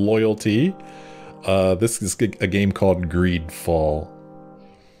loyalty. This is a game called GreedFall.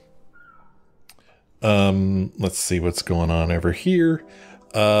 Let's see what's going on over here.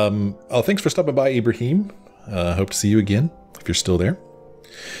 Oh, thanks for stopping by, Ibrahim. Hope to see you again, if you're still there.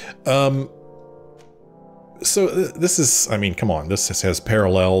 So this is, I mean, come on, this has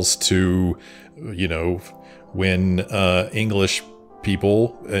parallels to, you know, when English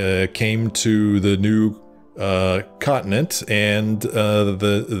people came to the new continent, and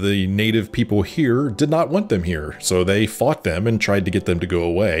the native people here did not want them here, so they fought them and tried to get them to go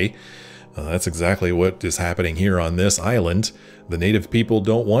away. That's exactly what is happening here on this island. The native people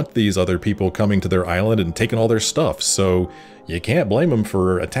don't want these other people coming to their island and taking all their stuff, so you can't blame them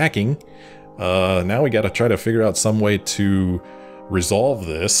for attacking. Now we gotta try to figure out some way to resolve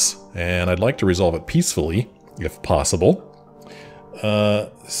this, and I'd like to resolve it peacefully, if possible.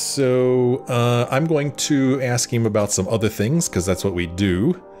 So I'm going to ask him about some other things, because that's what we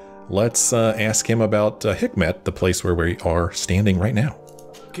do. Let's ask him about Hikmet, the place where we are standing right now.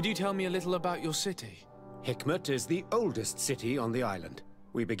 Could you tell me a little about your city? Hikmet is the oldest city on the island.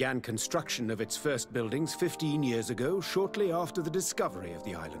 We began construction of its first buildings 15 years ago, shortly after the discovery of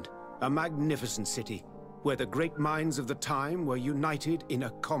the island. A magnificent city, where the great minds of the time were united in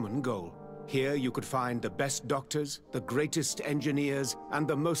a common goal. Here you could find the best doctors, the greatest engineers, and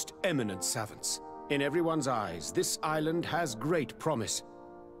the most eminent savants. In everyone's eyes, this island has great promise,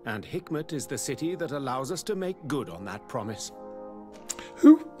 and Hikmet is the city that allows us to make good on that promise.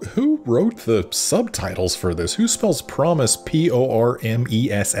 Who wrote the subtitles for this? Who spells promise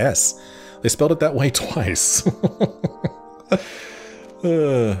P-O-R-M-E-S-S? They spelled it that way twice.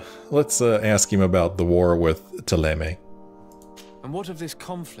 Let's ask him about the war with Ptolemy. And what of this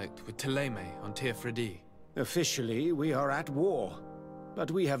conflict with Ptolemy on Tirfredi? Officially, we are at war, but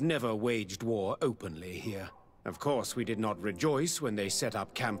we have never waged war openly here. Of course, we did not rejoice when they set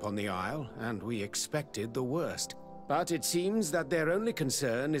up camp on the Isle, and we expected the worst. But it seems that their only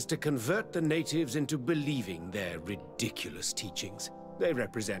concern is to convert the natives into believing their ridiculous teachings. They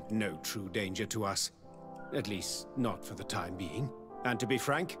represent no true danger to us. At least, not for the time being. And to be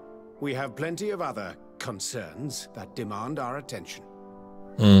frank, we have plenty of other concerns that demand our attention.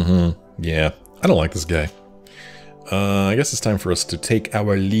 Yeah, I don't like this guy. I guess it's time for us to take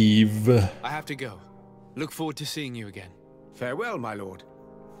our leave. I have to go. Look forward to seeing you again. Farewell, my lord.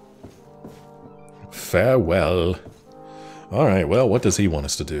 Farewell. Alright, well, what does he want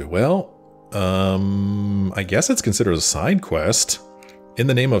us to do? Well, I guess it's considered a side quest. In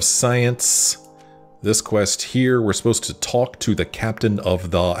the name of science, This quest here, we're supposed to talk to the captain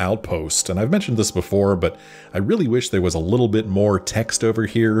of the outpost. And I've mentioned this before, but I really wish there was a little bit more text over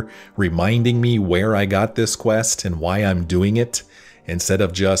here reminding me where I got this quest and why I'm doing it, instead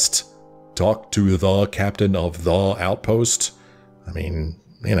of just talk to the captain of the outpost. I mean,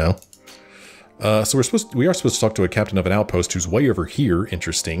 you know. So we are supposed to talk to a captain of an outpost who's way over here.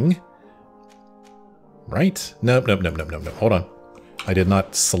 Interesting. Right? Nope. Hold on. I did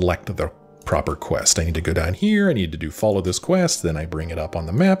not select the proper quest. I need to go down here. I need to do follow this quest. Then I bring it up on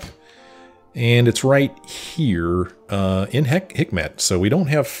the map. And it's right here in Hikmet. So we don't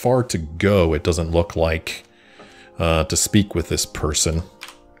have far to go, it doesn't look like, to speak with this person.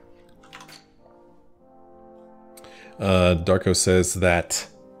 Darko says that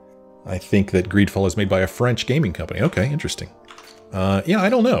I think that GreedFall is made by a French gaming company. Okay, interesting. Yeah, I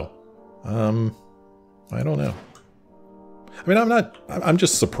don't know. I don't know. I mean, I'm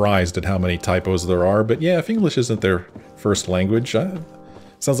just surprised at how many typos there are, but yeah, if English isn't their first language,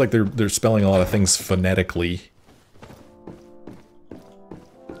 sounds like they're spelling a lot of things phonetically.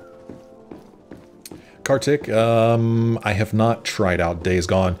 Kartik, I have not tried out Days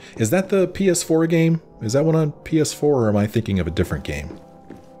Gone. Is that the PS4 game? Is that one on PS4, or am I thinking of a different game?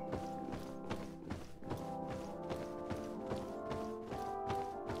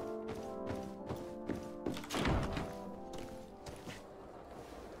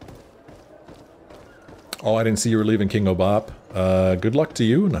 Oh, I didn't see you were leaving King Obop. Good luck to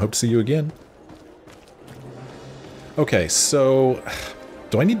you, and I hope to see you again. Okay, so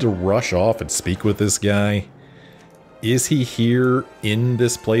do I need to rush off and speak with this guy? Is he here in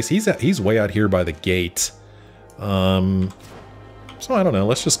this place? He's way out here by the gate. So I don't know.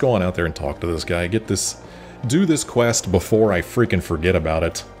 Let's just go on out there and talk to this guy. Do this quest before I freaking forget about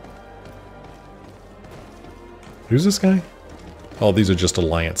it. Who's this guy? Oh, these are just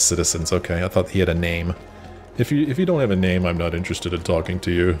Alliance citizens. Okay, I thought he had a name. If you don't have a name, I'm not interested in talking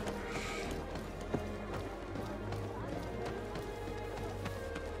to you.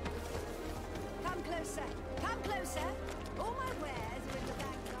 Come closer. Come closer. All my wares are in the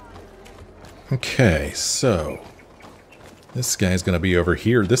back garden. Okay, so this guy's gonna be over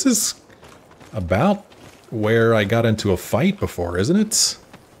here. This is about where I got into a fight before, isn't it?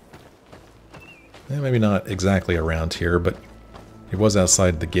 Maybe not exactly around here, but it was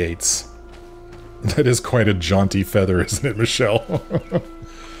outside the gates. That is quite a jaunty feather, isn't it, Michelle?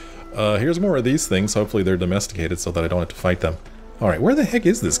 Here's more of these things. Hopefully they're domesticated so that I don't have to fight them. Alright, where the heck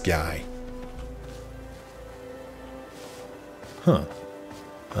is this guy? Huh.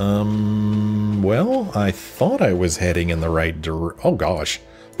 Well, I thought I was heading in the right direction. Oh, gosh.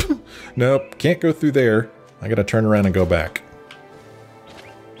 Nope, can't go through there. I gotta turn around and go back.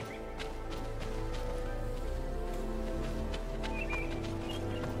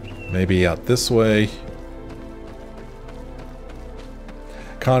 Maybe out this way.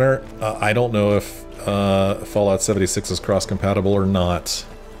 Connor, I don't know if Fallout 76 is cross-compatible or not.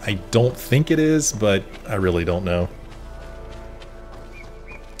 I don't think it is, but I really don't know.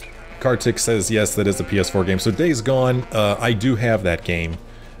 Kartik says, yes, that is a PS4 game. So Days Gone, I do have that game.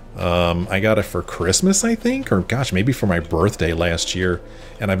 I got it for Christmas, I think? Or, gosh, maybe for my birthday last year.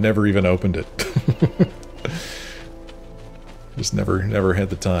 And I've never even opened it. Just never had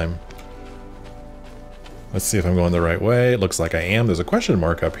the time. Let's see if I'm going the right way. It looks like I am. There's a question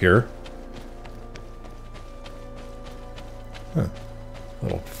mark up here. Huh.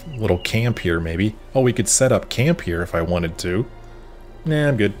 Little camp here, maybe. Oh, we could set up camp here if I wanted to. Nah,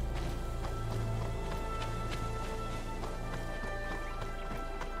 I'm good.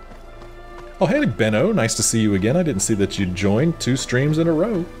 Oh, hey, Benno. Nice to see you again. I didn't see that you'd joined 2 streams in a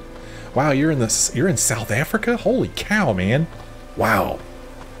row. Wow, you're in South Africa? Holy cow, man. Wow.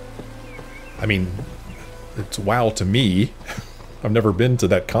 I mean, it's wow to me. I've never been to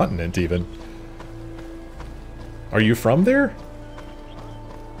that continent, even. Are you from there?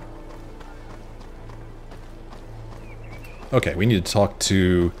 Okay, we need to talk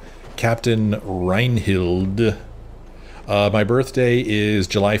to Captain Reinhild. My birthday is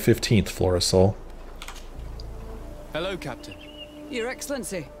July 15th, Florisol. Hello, Captain. Your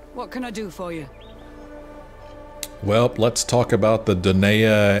Excellency, what can I do for you? Well, let's talk about the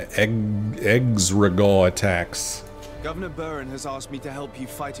Donea Eggsregor attacks. Governor Burin has asked me to help you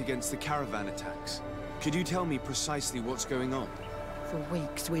fight against the caravan attacks. Could you tell me precisely what's going on? For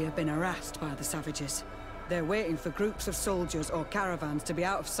weeks we have been harassed by the savages. They're waiting for groups of soldiers or caravans to be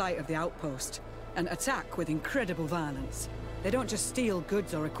out of sight of the outpost and attack with incredible violence. They don't just steal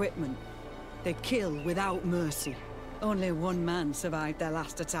goods or equipment. They kill without mercy. Only one man survived their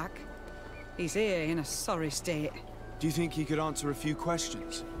last attack. He's here in a sorry state. Do you think he could answer a few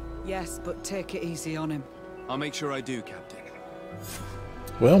questions? Yes, but take it easy on him. I'll make sure I do, Captain.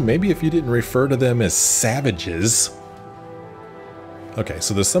 Well, maybe if you didn't refer to them as savages. Okay,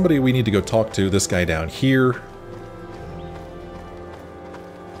 so there's somebody we need to go talk to. This guy down here.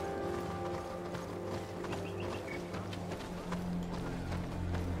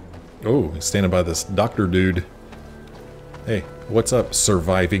 Oh, he's standing by this doctor dude. Hey, what's up,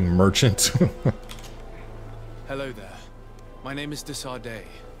 surviving merchant? Hello there. My name is de Sardet.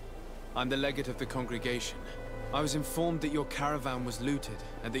 I'm the legate of the congregation. I was informed that your caravan was looted,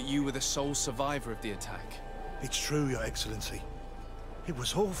 and that you were the sole survivor of the attack. It's true, Your Excellency. It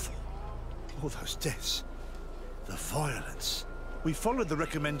was awful. All those deaths. The violence. We followed the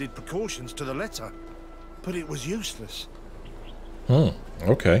recommended precautions to the letter, but it was useless.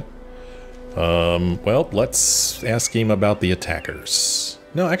 Okay. Well, let's ask him about the attackers.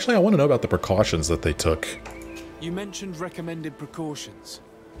 No, actually, I want to know about the precautions that they took. You mentioned recommended precautions.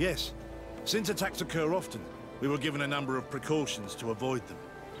 Yes. Since attacks occur often, we were given a number of precautions to avoid them.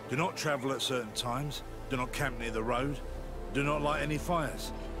 Do not travel at certain times. Do not camp near the road. Do not light any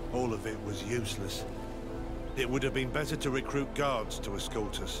fires. All of it was useless. It would have been better to recruit guards to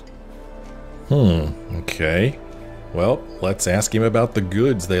escort us. Okay. Well, let's ask him about the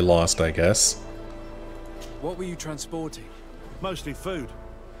goods they lost, I guess. What were you transporting? Mostly food,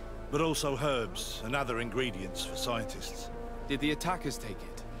 but also herbs and other ingredients for scientists. Did the attackers take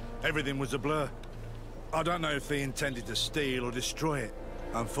it? Everything was a blur. I don't know if they intended to steal or destroy it.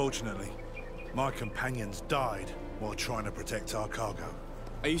 Unfortunately, my companions died while trying to protect our cargo.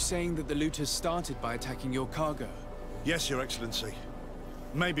 Are you saying that the looters started by attacking your cargo? Yes, Your Excellency.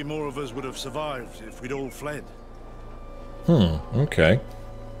 Maybe more of us would have survived if we'd all fled. Okay.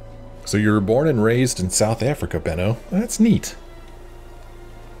 So you were born and raised in South Africa, Benno. That's neat.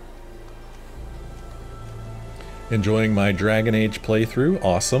 Enjoying my Dragon Age playthrough?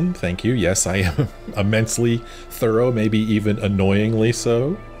 Awesome, thank you. Yes, I am immensely thorough, maybe even annoyingly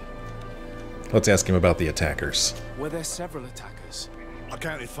so. Let's ask him about the attackers. Were there several attackers? I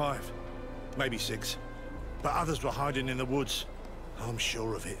counted 5, maybe 6. But others were hiding in the woods. I'm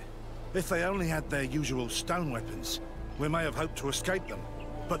sure of it. If they only had their usual stone weapons, we may have hoped to escape them.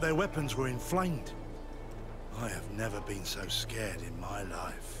 But their weapons were inflamed. I have never been so scared in my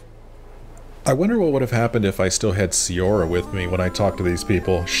life. I wonder what would have happened if I still had Ciora with me when I talked to these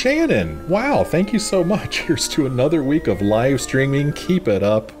people. Shannon! Wow, thank you so much. Here's to another week of live streaming. Keep it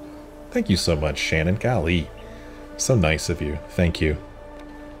up. Thank you so much, Shannon. Golly. So nice of you. Thank you.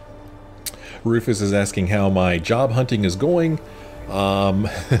 Rufus is asking how my job hunting is going.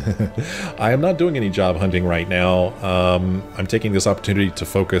 I am not doing any job hunting right now. I'm taking this opportunity to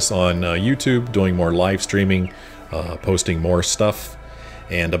focus on YouTube, doing more live streaming, posting more stuff.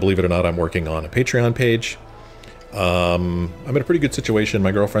 And believe it or not, I'm working on a Patreon page. I'm in a pretty good situation.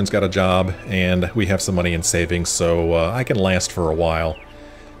 My girlfriend's got a job, and we have some money in savings, so I can last for a while.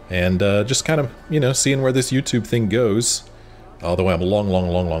 And just kind of, you know, seeing where this YouTube thing goes. Although I'm a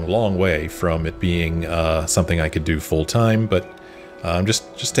long way from it being something I could do full-time, but I'm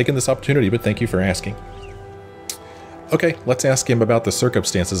just taking this opportunity, but thank you for asking. Okay, let's ask him about the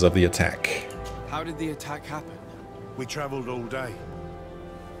circumstances of the attack. How did the attack happen? We traveled all day.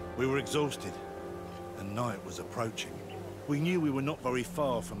 We were exhausted, and night was approaching. We knew we were not very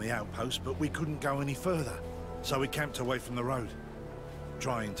far from the outpost, but we couldn't go any further. So we camped away from the road,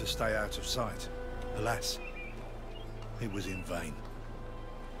 trying to stay out of sight. Alas, it was in vain.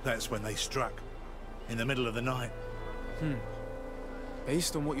 That's when they struck, in the middle of the night.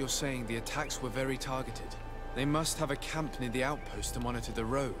 Based on what you're saying, the attacks were very targeted. They must have a camp near the outpost to monitor the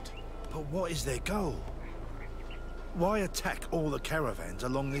road. But what is their goal? Why attack all the caravans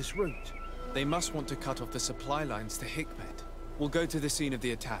along this route? They must want to cut off the supply lines to Hikmet. We'll go to the scene of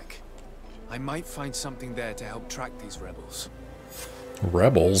the attack. I might find something there to help track these rebels.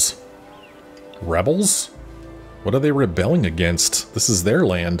 Rebels? Rebels? What are they rebelling against? This is their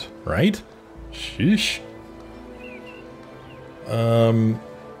land, right? Sheesh.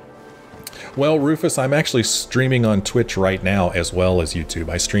 Well, Rufus, I'm actually streaming on Twitch right now as well as YouTube.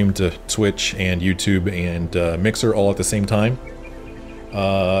 I stream to Twitch and YouTube and Mixer all at the same time.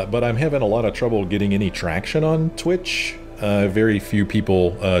 But I'm having a lot of trouble getting any traction on Twitch. Very few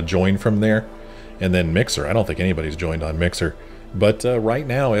people join from there. And then Mixer, I don't think anybody's joined on Mixer. But right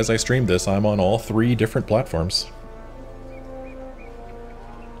now, as I stream this, I'm on all 3 different platforms.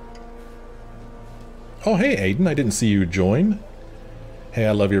 Oh, hey, Aiden, I didn't see you join. Hey,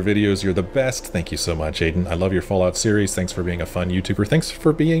 I love your videos. You're the best. Thank you so much, Aiden. I love your Fallout series. Thanks for being a fun YouTuber. Thanks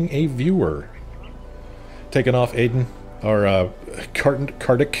for being a viewer. Taking off, Aiden. Or,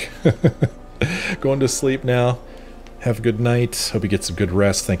 Kardik. Going to sleep now. Have a good night. Hope you get some good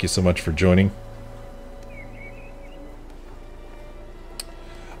rest. Thank you so much for joining.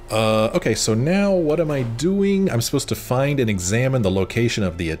 Okay, so now what am I doing? I'm supposed to find and examine the location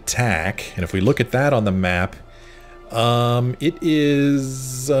of the attack. And if we look at that on the map, it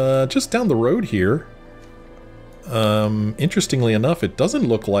is just down the road here. Interestingly enough, it doesn't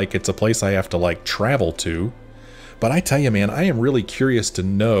look like it's a place I have to, like, travel to. But I tell you, man, I am really curious to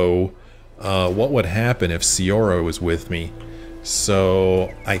know what would happen if Siora was with me.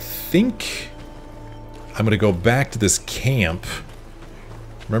 So I think I'm going to go back to this camp.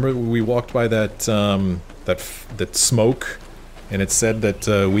 Remember we walked by that that smoke, and it said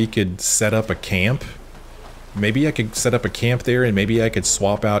that we could set up a camp? Maybe I could set up a camp there, and maybe I could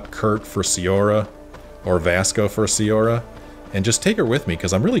swap out Kurt for Siora, or Vasco for Siora, and just take her with me,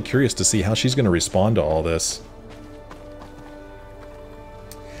 because I'm really curious to see how she's going to respond to all this.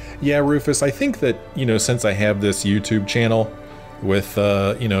 Yeah, Rufus, I think that, you know, since I have this YouTube channel with,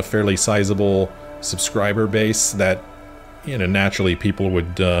 you know, fairly sizable subscriber base, that, you know, naturally people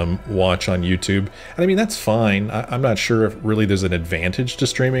would watch on YouTube. And I mean, that's fine. I'm not sure if really there's an advantage to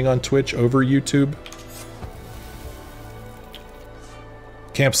streaming on Twitch over YouTube.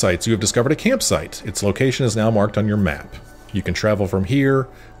 Campsites. You have discovered a campsite. Its location is now marked on your map. You can travel from here,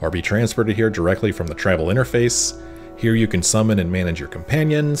 or be transported here directly from the travel interface. Here you can summon and manage your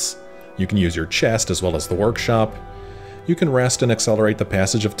companions. You can use your chest as well as the workshop. You can rest and accelerate the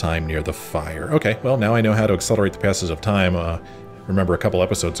passage of time near the fire. Okay, well, now I know how to accelerate the passage of time. Remember a couple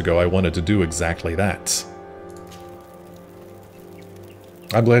episodes ago I wanted to do exactly that.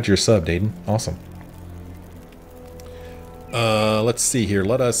 I'm glad you're subbed, Aiden. Awesome. Let's see here.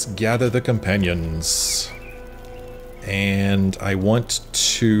 Let us gather the companions. And I want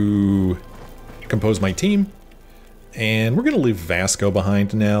to compose my team. And we're going to leave Vasco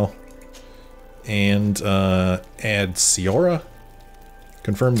behind now. And add Siora.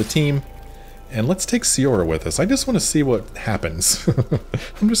 Confirm the team. And let's take Siora with us. I just want to see what happens.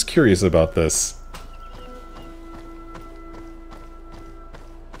 I'm just curious about this.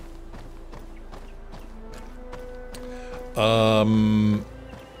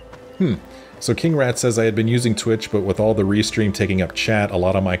 So King Rat says I had been using Twitch, but with all the restream taking up chat, a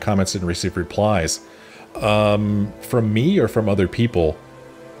lot of my comments didn't receive replies. From me or from other people?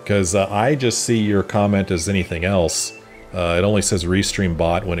 Because I just see your comment as anything else. It only says restream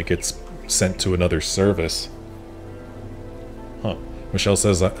bot when it gets sent to another service. Huh. Michelle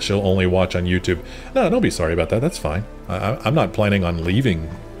says she'll only watch on YouTube. No, don't be sorry about that. That's fine. I'm not planning on leaving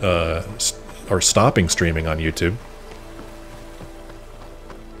or stopping streaming on YouTube.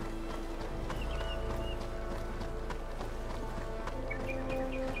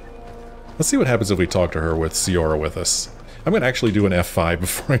 Let's see what happens if we talk to her with Siora with us. I'm going to actually do an F5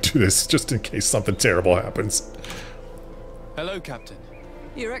 before I do this, just in case something terrible happens. Hello, Captain.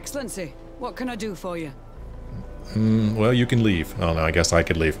 Your Excellency, what can I do for you? Well, you can leave. Oh, no, I guess I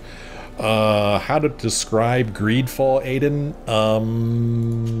could leave. How to describe GreedFall, Aiden?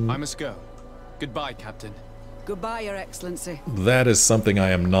 I must go. Goodbye, Captain. Goodbye, Your Excellency. That is something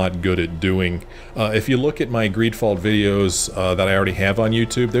I am not good at doing. If you look at my GreedFall videos that I already have on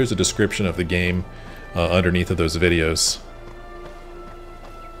YouTube, there's a description of the game underneath of those videos.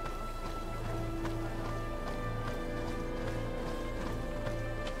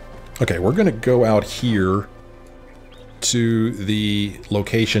 Okay, we're going to go out here to the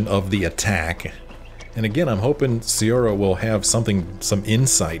location of the attack. And again, I'm hoping Siora will have some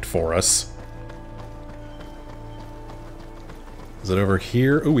insight for us. Is it over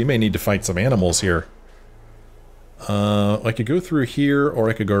here? Oh, we may need to fight some animals here. I could go through here, or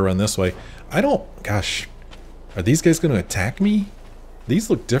I could go around this way. I don't... Gosh. Are these guys going to attack me?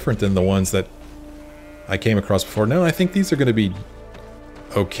 These look different than the ones that I came across before. No, I think these are going to be...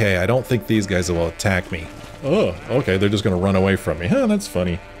 Okay, I don't think these guys will attack me. Oh, okay, they're just going to run away from me. Huh, that's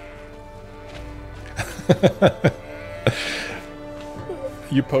funny.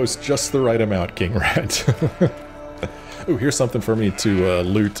 You post just the right amount, King Rat. Oh, here's something for me to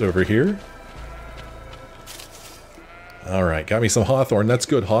loot over here. Alright, got me some hawthorn. That's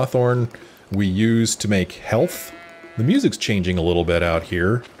good. Hawthorn we use to make health. The music's changing a little bit out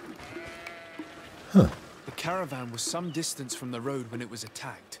here. Huh. The caravan was some distance from the road when it was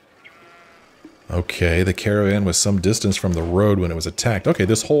attacked. Okay, the caravan was some distance from the road when it was attacked. Okay,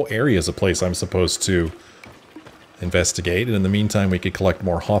 this whole area is a place I'm supposed to investigate. And in the meantime, we could collect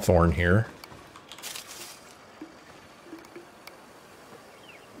more hawthorn here.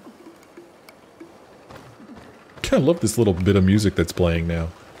 I love this little bit of music that's playing now.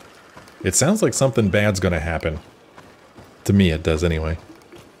 It sounds like something bad's gonna happen. To me, it does anyway.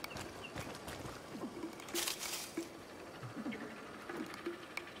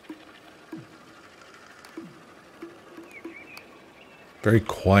 Very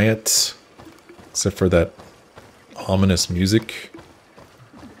quiet, except for that ominous music.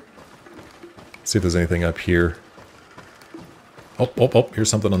 See if there's anything up here. Oh, here's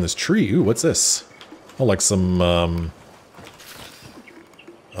something on this tree. Ooh, what's this? Oh, like some,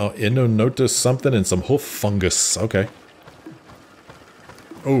 Inonotus something and some hoof fungus. Okay.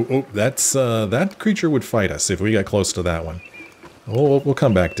 Oh, that's, that creature would fight us if we got close to that one. Oh, we'll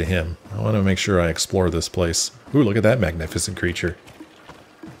come back to him. I want to make sure I explore this place. Ooh, look at that magnificent creature.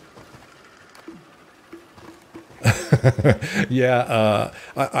 Yeah,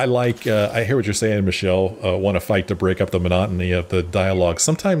 I like, I hear what you're saying, Michelle. Want to fight to break up the monotony of the dialogue.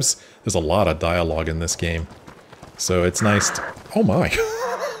 Sometimes there's a lot of dialogue in this game. So it's nice to... Oh my!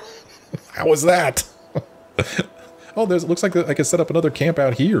 How was that? Oh, it looks like I can set up another camp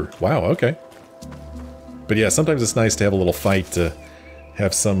out here. Wow, okay. But yeah, sometimes it's nice to have a little fight to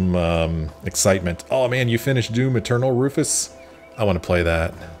have some excitement. Oh man, you finished Doom Eternal, Rufus? I want to play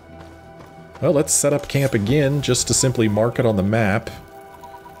that. Well, let's set up camp again, just to simply mark it on the map.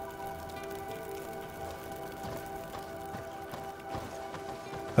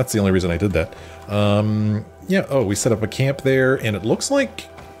 That's the only reason I did that. Yeah, oh, we set up a camp there, and it looks like...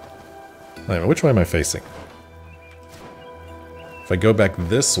 Wait, which way am I facing? If I go back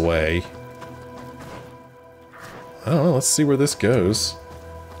this way... I don't know, let's see where this goes.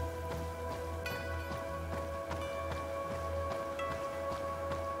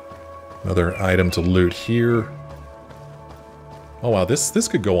 Another item to loot here. Oh wow, this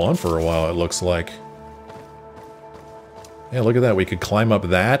could go on for a while, it looks like. Yeah, look at that. We could climb up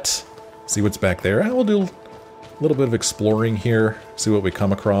that. See what's back there. We'll do a little bit of exploring here. See what we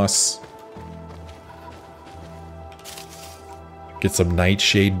come across. Get some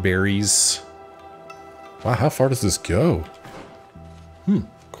nightshade berries. Wow, how far does this go?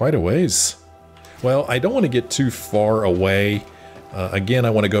 Quite a ways. Well, I don't want to get too far away. Again, I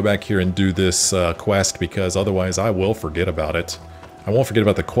want to go back here and do this quest because otherwise I will forget about it. I won't forget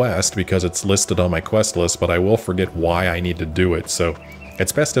about the quest because it's listed on my quest list, but I will forget why I need to do it, so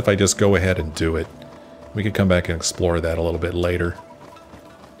it's best if I just go ahead and do it. We could come back and explore that a little bit later.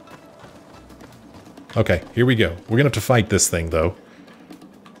 Okay, here we go. We're gonna have to fight this thing, though.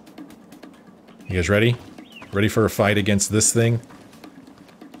 You guys ready? Ready for a fight against this thing?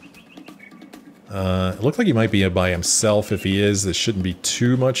 It looks like he might be by himself. If he is, this shouldn't be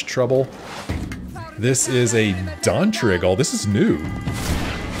too much trouble. This is a Dontrig. Oh, this is new.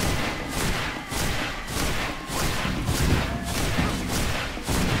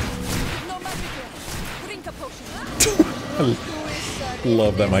 I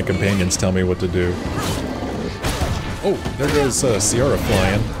love that my companions tell me what to do. Oh, there goes Sierra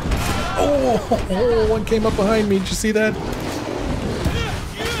flying. Oh, one came up behind me. Did you see that?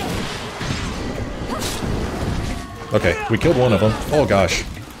 Okay, we killed one of them. Oh gosh,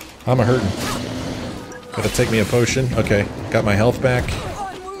 I'm a-hurting. Gotta take me a potion. Okay, got my health back.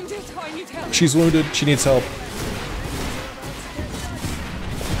 She's wounded. She needs help.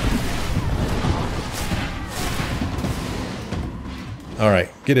 Alright,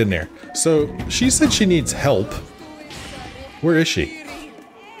 get in there. So, she said she needs help. Where is she?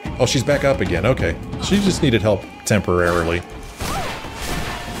 Oh, she's back up again. Okay. She just needed help temporarily.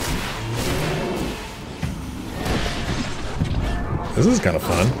 This is kind of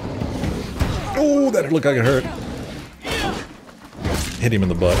fun. Oh, that looked like it hurt. Hit him in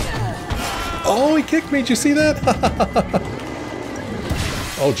the butt. Oh, he kicked me. Did you see that?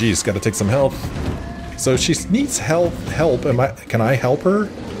 Oh, geez. Got to take some health. So she needs help. Can I help her?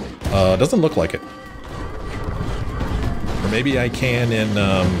 Doesn't look like it. Or maybe I can in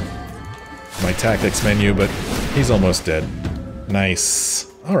my tactics menu, but he's almost dead.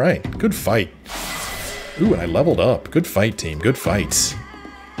 Nice. All right. Good fight. Ooh, I leveled up. Good fight, team. Good fight.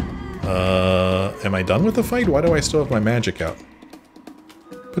 Am I done with the fight? Why do I still have my magic out?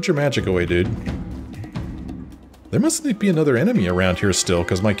 Put your magic away, dude. There must be another enemy around here still,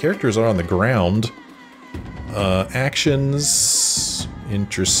 because my characters are on the ground. Actions.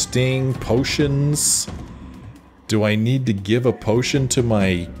 Interesting. Potions. Do I need to give a potion to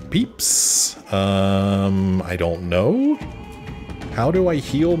my peeps? I don't know. How do I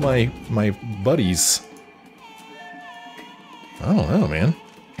heal my buddies? I don't know, man.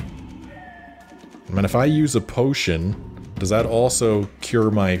 I mean, if I use a potion, does that also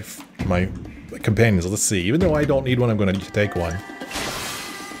cure my companions? Let's see. Even though I don't need one, I'm going to take one.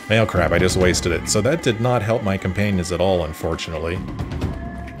 Oh crap, I just wasted it. So that did not help my companions at all, unfortunately.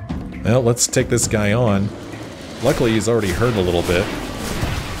 Well, let's take this guy on. Luckily, he's already hurt a little bit.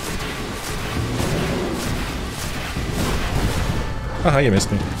 Haha, you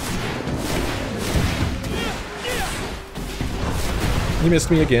missed me. You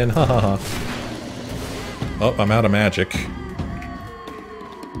missed me again. Ha ha ha. Oh, I'm out of magic.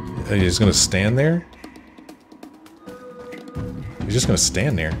 He's gonna stand there? He's just gonna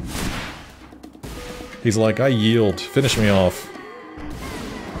stand there. He's like, I yield. Finish me off.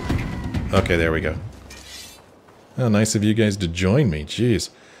 Okay, there we go. Oh, nice of you guys to join me. Jeez.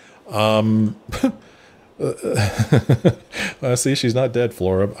 See, she's not dead,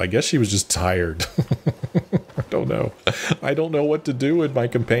 Flora. I guess she was just tired. I don't know. I don't know what to do when my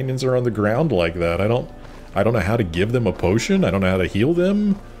companions are on the ground like that. I don't know how to give them a potion. I don't know how to heal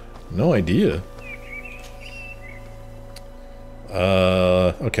them. No idea.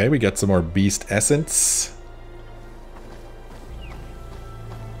 Okay, we got some more beast essence.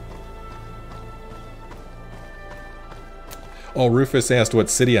 Oh, Rufus asked what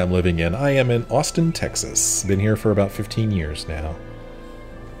city I'm living in. I am in Austin, Texas. Been here for about 15 years now.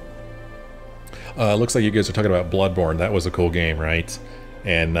 Looks like you guys are talking about Bloodborne. That was a cool game, right?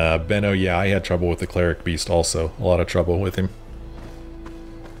 And Benno, yeah, I had trouble with the cleric beast also. A lot of trouble with him.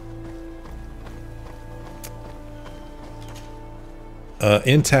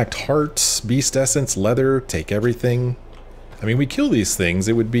 Intact heart, beast essence, leather, take everything. I mean, we kill these things.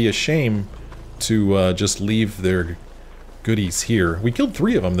 It would be a shame to just leave their goodies here. We killed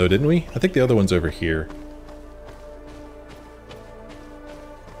 3 of them though, didn't we? I think the other one's over here.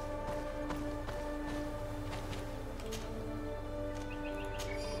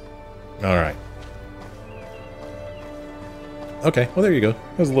 Alright. Okay, well there you go. There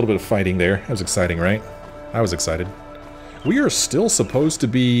was a little bit of fighting there. That was exciting, right? I was excited. We are still supposed to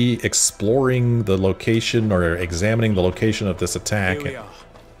be exploring the location or examining the location of this attack. Here we are.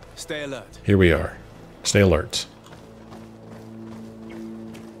 Stay alert. Here we are. Stay alert.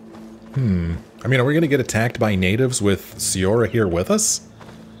 I mean, are we going to get attacked by natives with Siora here with us?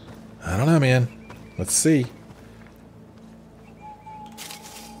 I don't know, man. Let's see.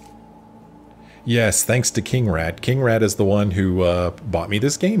 Yes, thanks to King Rat. King Rat is the one who bought me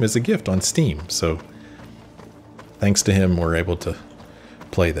this game as a gift on Steam, so thanks to him, we're able to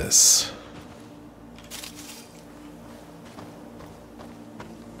play this.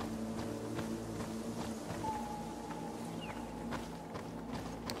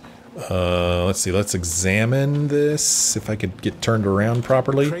 Let's see, let's examine this, if I could get turned around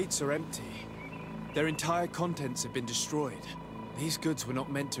properly. The crates are empty. Their entire contents have been destroyed. These goods were not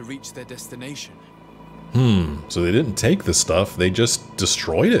meant to reach their destination. So they didn't take the stuff, they just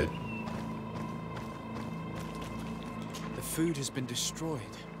destroyed it. The food has been destroyed.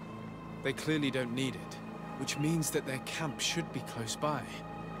 They clearly don't need it, which means that their camp should be close by.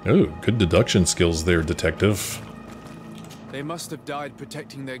 Oh, good deduction skills there, detective. They must have died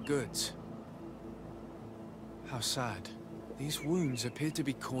protecting their goods. How sad. These wounds appear to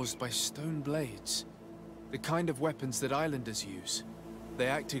be caused by stone blades. The kind of weapons that islanders use. They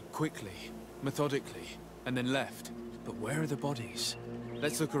acted quickly, methodically, and then left. But where are the bodies?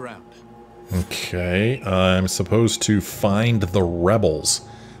 Let's look around. Okay, I'm supposed to find the rebels.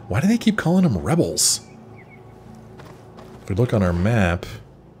 Why do they keep calling them rebels? If we look on our map,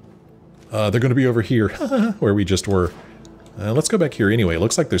 they're going to be over here, where we just were. Let's go back here anyway. It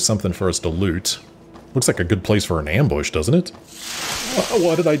looks like there's something for us to loot. Looks like a good place for an ambush, doesn't it?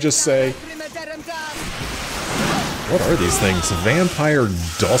 What did I just say? What are these things? Vampire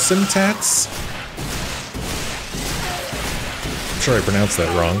Dawson tats? I'm sure I pronounced that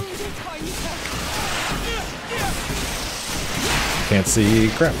wrong. Can't see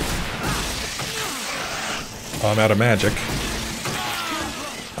crap. I'm out of magic.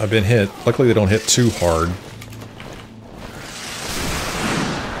 I've been hit. Luckily they don't hit too hard.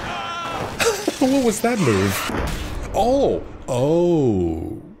 What was that move? Oh!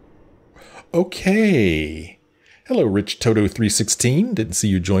 Oh! Okay. Hello, Rich Toto 316. Didn't see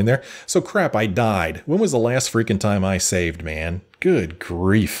you join there. So crap, I died. When was the last freaking time I saved, man? Good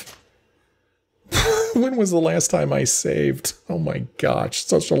grief. When was the last time I saved? Oh my gosh,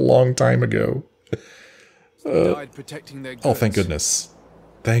 such a long time ago. Died protecting their goods. Oh, thank goodness.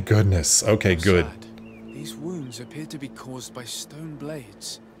 Thank goodness. Okay, good. These wounds appear to be caused by stone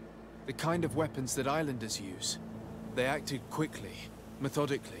blades. The kind of weapons that islanders use. They acted quickly,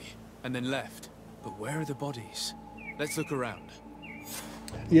 methodically, and then left. But where are the bodies? Let's look around.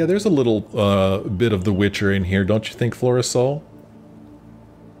 Yeah, there's a little bit of The Witcher in here, don't you think, Florisol?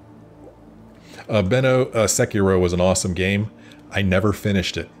 Benno, Sekiro was an awesome game. I never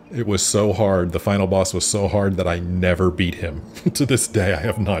finished it. It was so hard. The final boss was so hard that I never beat him. To this day, I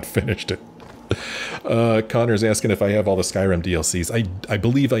have not finished it. Connor's asking if I have all the Skyrim DLCs. I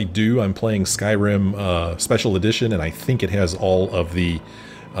believe I do. I'm playing Skyrim Special Edition, and I think it has all of the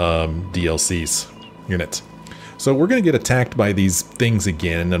DLCs in it. So we're going to get attacked by these things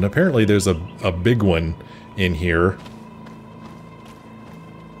again, and apparently there's a big one in here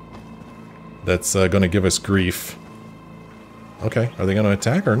that's going to give us grief. Okay, are they going to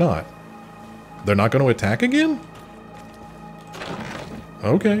attack or not? They're not going to attack again?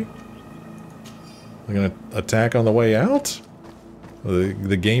 Okay. They're going to attack on the way out?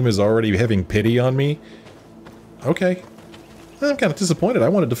 The game is already having pity on me? Okay. I'm kind of disappointed. I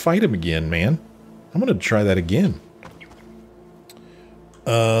wanted to fight him again, man. I'm going to try that again.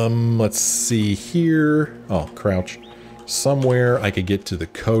 Let's see here. Oh, crouch. Somewhere I could get to the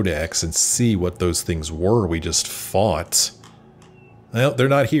codex and see what those things were we just fought. Well, they're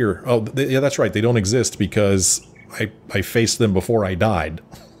not here. Oh, yeah, that's right. They don't exist because I faced them before I died.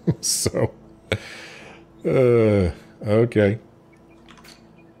 So, okay.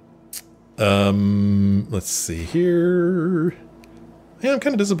 Let's see here. Yeah, I'm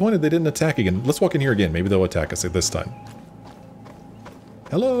kind of disappointed they didn't attack again. Let's walk in here again. Maybe they'll attack us at this time.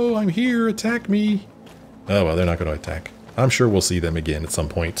 Hello, I'm here. Attack me. Oh, well, they're not going to attack. I'm sure we'll see them again at some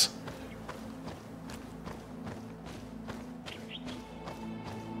point.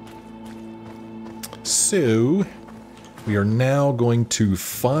 So, we are now going to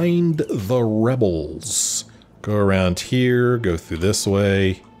find the rebels. Go around here, go through this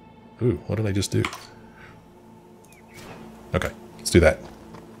way. Ooh, what did I just do? Okay, let's do that.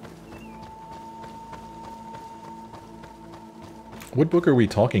 What book are we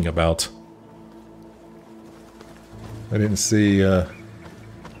talking about? I didn't see,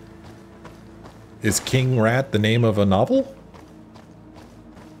 Is King Rat the name of a novel?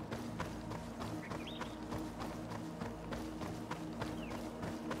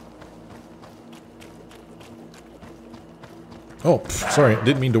 Oh, pff, sorry,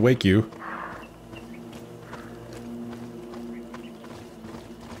 didn't mean to wake you.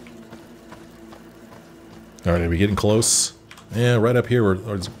 Alright, are we getting close? Yeah, right up here,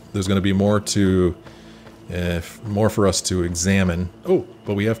 there's going to be more to... more for us to examine. Oh,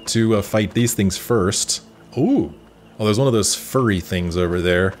 but we have to fight these things first. Ooh. Oh, there's one of those furry things over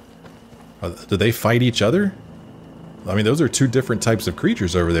there. Do they fight each other? I mean, those are two different types of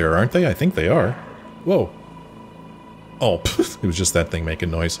creatures over there, aren't they? I think they are. Whoa. Oh, it was just that thing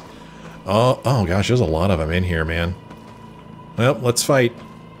making noise. Oh gosh, there's a lot of them in here, man. Well, let's fight.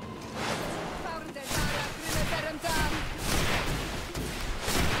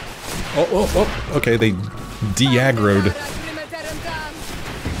 Oh, okay, they de-aggroed.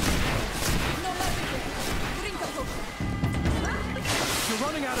 You're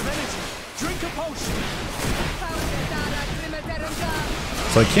running out of energy. Drink a potion.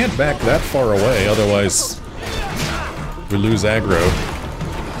 So I can't back that far away, otherwise we lose aggro.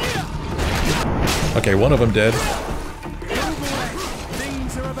 Okay, one of them dead.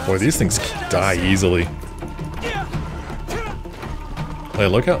 Boy, these things die easily. Hey,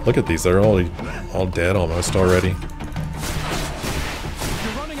 look at these. They're all dead almost already.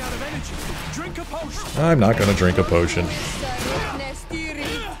 I'm not gonna drink a potion.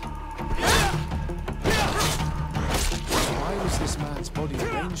 Why was this man's body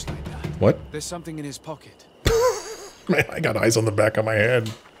arranged like that? What? There's something in his pocket. Man, I got eyes on the back of my head.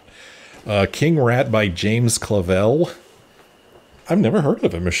 King Rat by James Clavell. I've never heard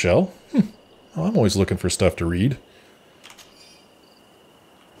of him, Michelle. Oh, I'm always looking for stuff to read.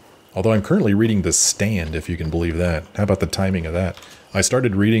 Although I'm currently reading The Stand, if you can believe that. How about the timing of that? I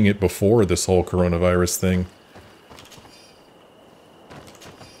started reading it before this whole coronavirus thing.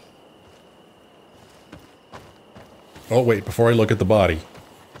 Oh, wait, before I look at the body,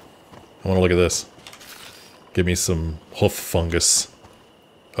 I want to look at this. Give me some hoof fungus.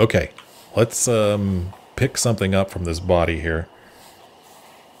 Okay, let's pick something up from this body here.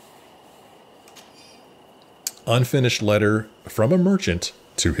 Unfinished letter from a merchant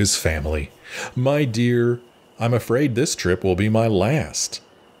to his family. My dear, I'm afraid this trip will be my last.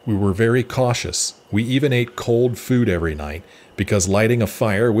 We were very cautious. We even ate cold food every night because lighting a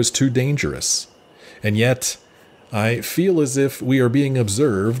fire was too dangerous. And yet, I feel as if we are being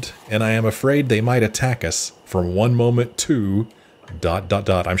observed, and I am afraid they might attack us from one moment to ...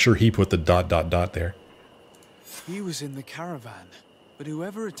 I'm sure he put the ... there. He was in the caravan, but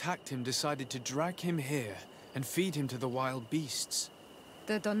whoever attacked him decided to drag him here and feed him to the wild beasts.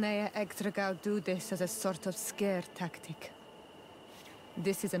 The Donea Extragau do this as a sort of scare tactic.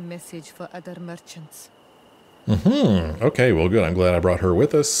 This is a message for other merchants. Okay, well good. I'm glad I brought her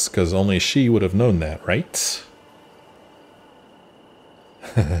with us, because only she would have known that, right?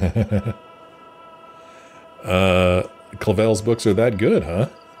 Clavell's books are that good, huh?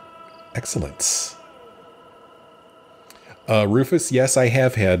 Excellent. Rufus, yes, I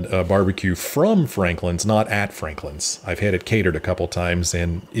have had barbecue from Franklin's, not at Franklin's. I've had it catered a couple times,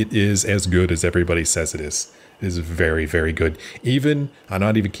 and it is as good as everybody says it is. It is very, very good. Even, I'm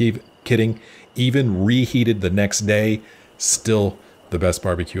not even kidding, even reheated the next day, still the best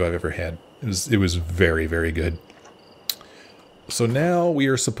barbecue I've ever had. It was very, very good. So now we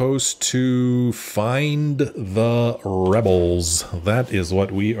are supposed to find the rebels. That is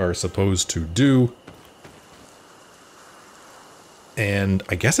what we are supposed to do. And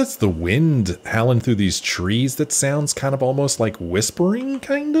I guess it's the wind howling through these trees that sounds kind of almost like whispering,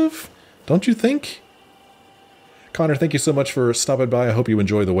 kind of. Don't you think? Connor, thank you so much for stopping by. I hope you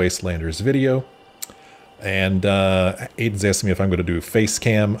enjoy the Wastelanders video. And Aiden's asking me if I'm going to do a face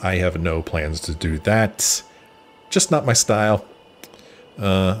cam. I have no plans to do that. Just not my style.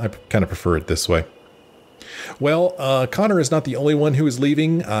 I kind of prefer it this way. Well, Connor is not the only one who is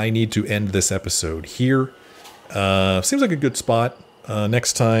leaving. I need to end this episode here. Seems like a good spot.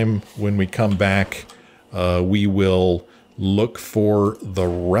 Next time when we come back, we will look for the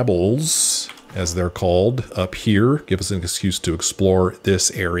rebels, as they're called, up here. Give us an excuse to explore this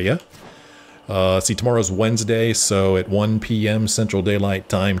area. See, tomorrow's Wednesday, so at 1 p.m. Central Daylight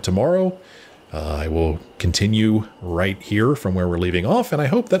Time tomorrow, I will continue right here from where we're leaving off, and I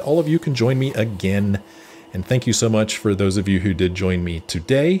hope that all of you can join me again. And thank you so much for those of you who did join me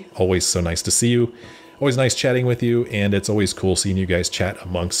today. Always so nice to see you. Always nice chatting with you, and it's always cool seeing you guys chat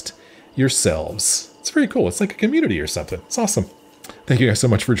amongst yourselves. It's very cool. It's like a community or something. It's awesome. Thank you guys so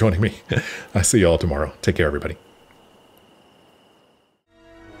much for joining me. I'll see you all tomorrow. Take care, everybody.